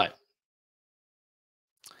 Bye.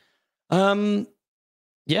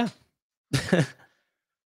 Yeah.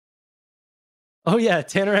 Oh yeah,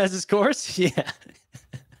 Tanner has his course. Yeah.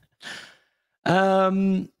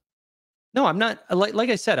 No, I'm not.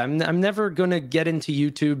 Like I said, I'm never gonna get into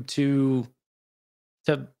YouTube to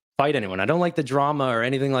fight anyone. I don't like the drama or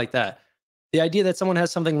anything like that. The idea that someone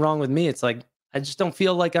has something wrong with me, it's like, I just don't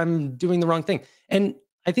feel like I'm doing the wrong thing. And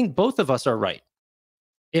I think both of us are right.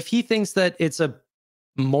 If he thinks that it's a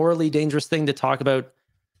morally dangerous thing to talk about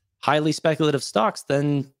highly speculative stocks,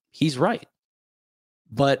 then he's right.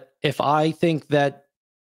 But if I think that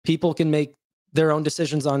people can make their own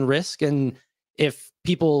decisions on risk, and if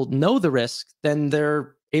people know the risk, then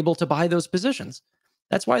they're able to buy those positions.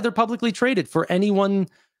 That's why they're publicly traded for anyone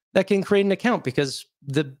that can create an account, because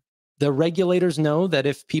the regulators know that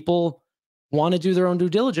if people want to do their own due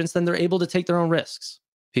diligence, then they're able to take their own risks.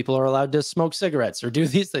 People are allowed to smoke cigarettes or do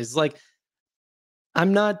these things. Like,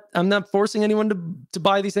 I'm not forcing anyone to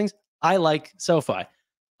buy these things. I like SoFi.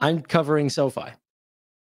 I'm covering SoFi.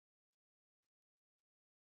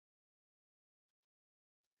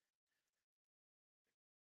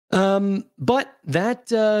 But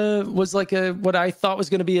that was like what I thought was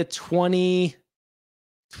going to be a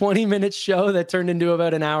 20-minute show that turned into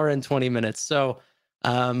about an hour and 20 minutes. So,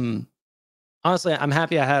 honestly, I'm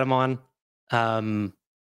happy I had him on.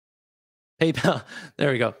 PayPal.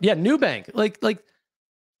 There we go. Yeah. Nubank.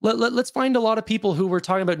 Let's find a lot of people who were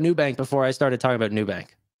talking about Nubank before I started talking about Nubank.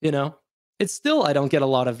 It's still, I don't get a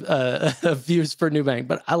lot of views for Nubank,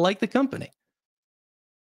 but I like the company.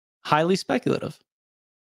 Highly speculative.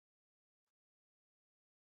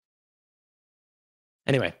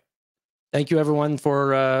 Anyway, thank you everyone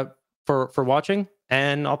for watching,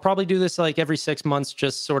 and I'll probably do this like every 6 months,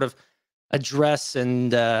 just sort of address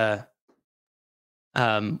and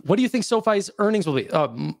what do you think SoFi's earnings will be?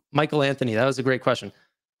 Oh, Michael Anthony, that was a great question.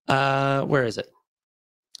 Where is it?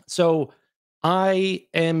 So I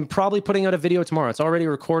am probably putting out a video tomorrow. It's already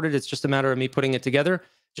recorded. It's just a matter of me putting it together,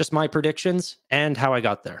 just my predictions and how I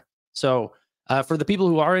got there. So for the people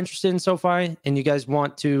who are interested in SoFi and you guys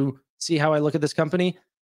want to see how I look at this company,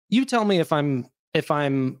 you tell me if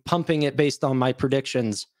I'm pumping it based on my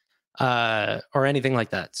predictions or anything like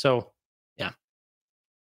that. So yeah.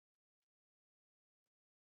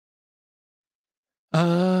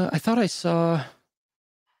 I thought I saw.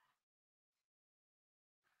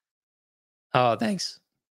 Oh, thanks,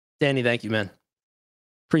 Danny. Thank you, man.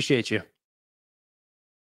 Appreciate you.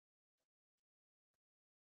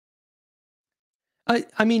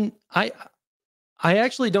 I mean, I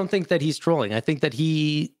actually don't think that he's trolling. I think that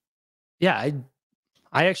I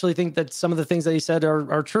actually think that some of the things that he said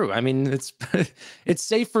are true. I mean, it's it's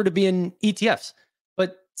safer to be in ETFs,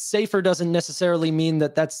 but safer doesn't necessarily mean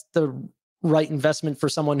that that's the right investment for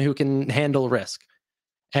someone who can handle risk.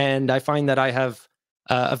 And I find that I have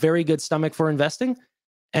a very good stomach for investing.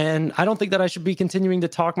 And I don't think that I should be continuing to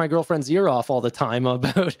talk my girlfriend's ear off all the time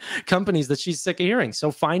about companies that she's sick of hearing. So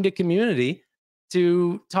find a community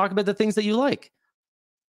to talk about the things that you like,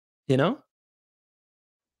 you know?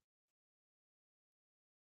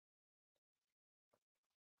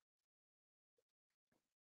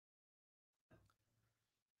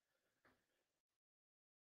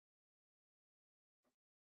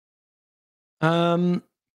 Um,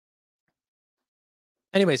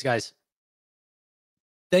 anyways, guys,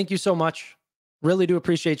 thank you so much. Really do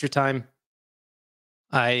appreciate your time.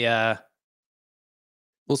 I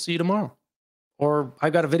will see you tomorrow. Or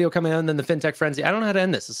I've got a video coming out and then the FinTech Frenzy. I don't know how to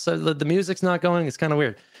end this. So the music's not going. It's kind of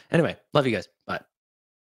weird. Anyway, love you guys. Bye.